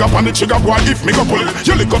it. Me finger on the trigger boy if me go pull it.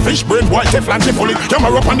 You lick a fish brain boy Teflon she full it.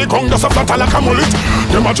 Camera up on the gong just a flat like a mullet.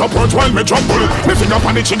 Them a drop words while me drop pull it. Me finger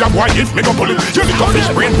on the trigger boy if me go pull it. You lick a fish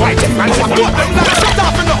brain boy Teflon she full it. Shut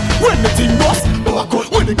up enough. When the thing bust,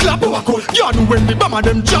 when the clap, you know when the bomber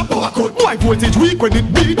them drop. Boy voltage weak when it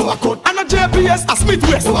beat. And a JPS a Smith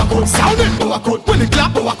West. Sound it. When the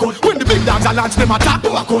clap, when the big dogs a launch them attack.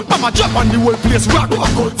 Mama drop on the whole place rock.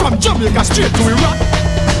 From Jamaica straight to Iraq.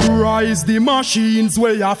 Rise the machines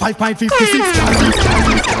where you are 5.56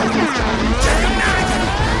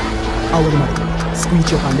 How would you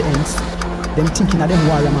squeeze up on the ends? Them thinking of them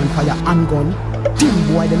warrior man fire and gun.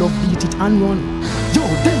 Team boy they love beat it and run. Yo,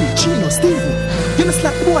 Demi, Chino, Steven. You know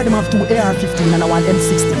slap boy them have two AR-15 and a one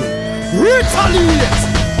M16. Retaliate!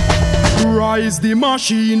 Rise the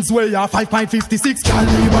machines where you are 5.56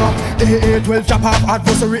 caliber. AA-12 chop off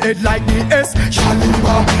adversary head like the S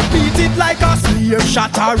caliber. Beat it like a slave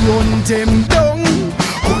shot or run them down.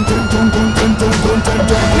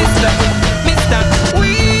 Mister,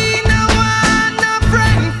 we no want no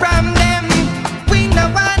friend from them. We no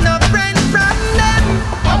want no friend from them.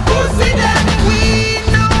 A pussy them. We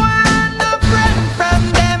no want no friend from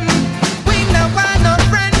them. We no want no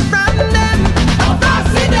friend from them. A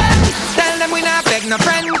pussy them. Tell them we not beg no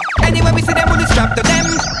friend. Anyway we see them, we strap to them.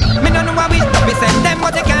 Me no know why we send them,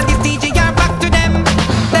 but they can't this DJ back to them.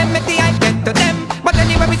 Them make the hype get to them, but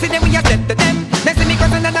anyway we see them, we are dead to them. They see me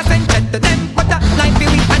cousin and I send dead to them, but that life be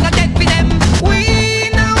we and a dead for them.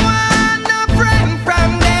 We no want no friend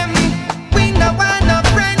from them. We no want no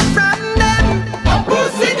friend from them. A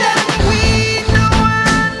pussy them. We no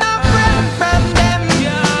want no friend from them.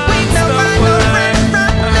 We no want no friend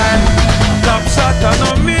from them. Top shot and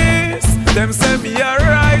no miss. Them say me a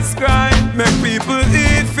rice grind. Make people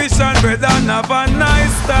eat fish and bread and have a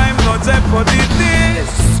nice time. No jeopardy this,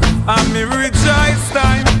 and me rejoice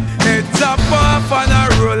time. Head chop off and a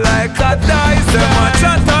roll like a dice. Them a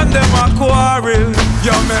chat and them a quarrel.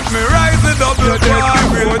 You make me rise it up the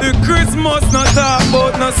barrel. For the Christmas no talk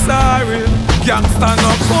about no sorry. Gangsta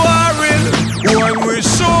no quarrel. When we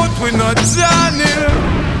shoot we no channel.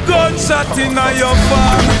 Gunshot in your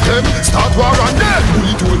farm. Them start war on them.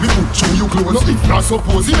 Bullet hole we put through you close. If not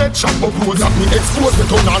suppose he head shot up road. That me expose the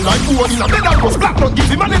turn on like one in a bed and was black. Not give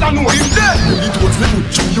him and then I know him dead. Bullet holes we put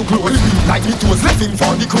through you close. Like me toes left in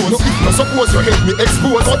for the crows. If not suppose your head me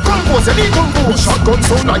expose. But compose you decompose. Shotgun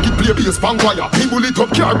sound like it play bass pan wire. Me bullet up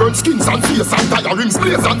car burn skins and face and tire. Rims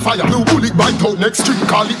blaze and fire. New bullet bite out next string.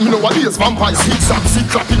 Call it me know a days vampire. Six up, sick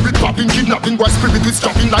clapping with popping. Kidnapping boy spirit with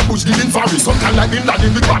strapping like Bush did in Faris. Sometimes like Bin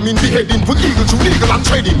Laden with bombing beheading. Put eagle to legal and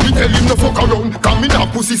trading. Me tell him no fuck around. Come in now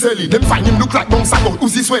pussy selling. Them find him look like bounce about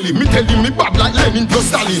Uzi swelling. Me tell him me bad like Lenin plus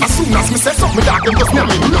Stalin. As soon as me say something me dog them just near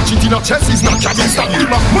me. Ratchet in a chest is not cabin stabbing.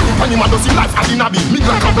 Money pan him and does him life at the nabby. Me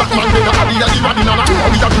like a black man with a habit at the rabbin and a two.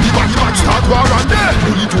 We are to the body bag start war and dead.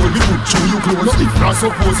 Bullet hole we put through you close. If not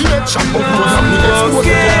suppose he head shot up close. And me expose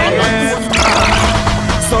the turn on like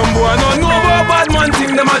some boy no know about bad man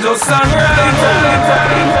thing. Them a just songwriter.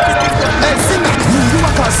 Hey, sing it. you a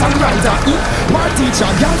call songwriter. War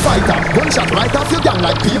teacher, gang fighter. Gunshot right off your gang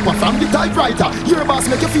like paper from the typewriter. Your boss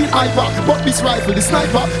make you feel hyper, but this rifle, the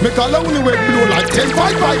sniper, make a lonely way blow like 10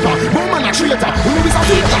 Pied Piper. Woman a traitor, who is a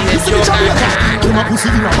traitor? This is the Jamaica. Come a pussy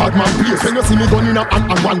in a bad man place. When you see me gun in a hand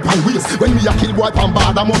and one pan waist. When we a kill boy pan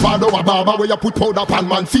bad, I'm a bad or a barber where you put powder pan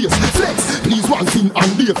man face. Flex, please one thing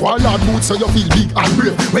and leave. While hard boots so you feel big and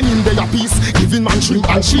brave. When in there a peace, giving man shrimp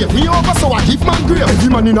and shave. Me over so I give man grave. Every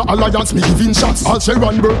man in a alliance, me giving shots. All say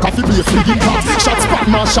run work, coffee play, fligging pots. Shots spot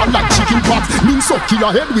marshal like chicken pot. Mean so kill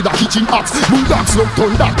a head with a kitchen axe. Bulldogs look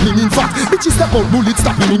turn that cleaning fat. Bitches step out, bullets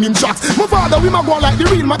stopping in him shots. My father we ma go like the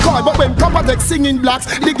real McCoy. But when Copper Tech singing blacks,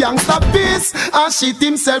 the gangsta piss and shit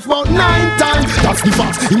himself about 9 times. That's the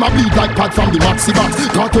fact. He ma bleed like pad from the maxi bat.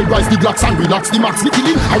 Cartel rise the glocks and relax the max. We kill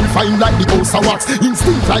him and refine like the house of wax.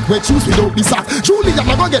 Instinct like wet shoes without the sack. Julie I'm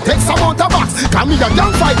gonna get X amount of box. Call me a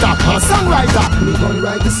young fighter, a songwriter. We gon'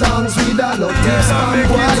 write the songs with a love tips and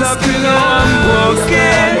boys.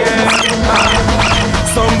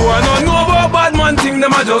 Some boy don't know about bad man thing,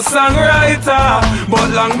 them a just songwriter.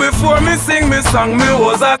 But long before me sing me song, me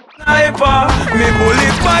was a sniper. Me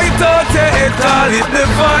bullet bite out your head, call it the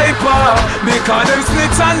viper. Because them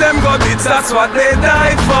snitch and them go bitch, that's what they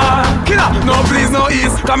died for. Killer, no please, no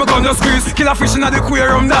ease, cause me gun just squeeze. Killer fish in the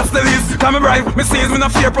aquarium, that's the least. Cause me bribe, me seize, me no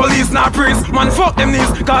fear police, nah priest. Man fuck them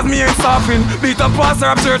knees, cause me ain't stopping. Beat up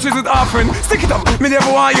pastor of churches with offering. Stick it up, me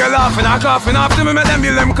never want you laughing or coughing. After me make them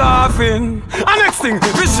build them coughing. And next thing,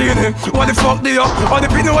 fishing him, what the fuck do you? Or the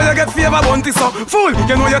people where you get favor bounty so. Fool,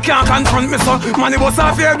 you know you can't confront me so. Man, it was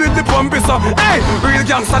off here with the pumpy so. Hey, real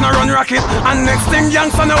gangster no run racket. And next thing,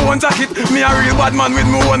 gangster no one jacket. Me a real bad man with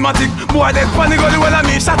me one matic. Boy, dead panic all the well and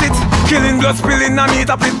me shot it. Killing blood spilling and me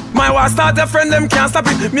tap it. My war start a friend, them can't stop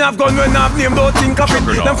it. Me have gun when I have name, don't think of it.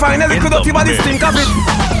 Them finally could up body stink of it.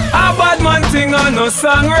 A bad man thing and no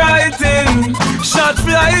songwriting. Shot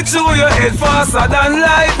fly through your head faster than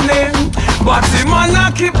lightning. But him and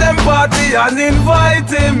I keep them party and invite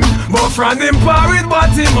him. But from him parried, but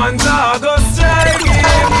him and I go strike him.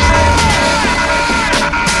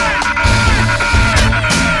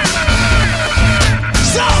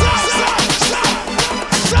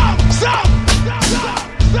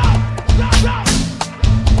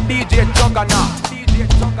 DJ Juggernaut. DJ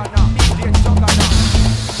Juggernaut. DJ Juggernaut.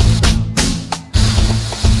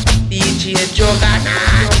 DJ Juggernaut.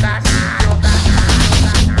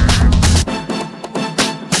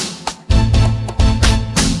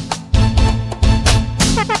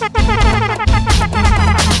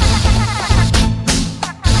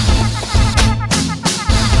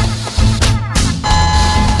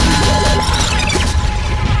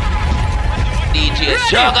 DJ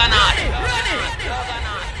Juggernaut.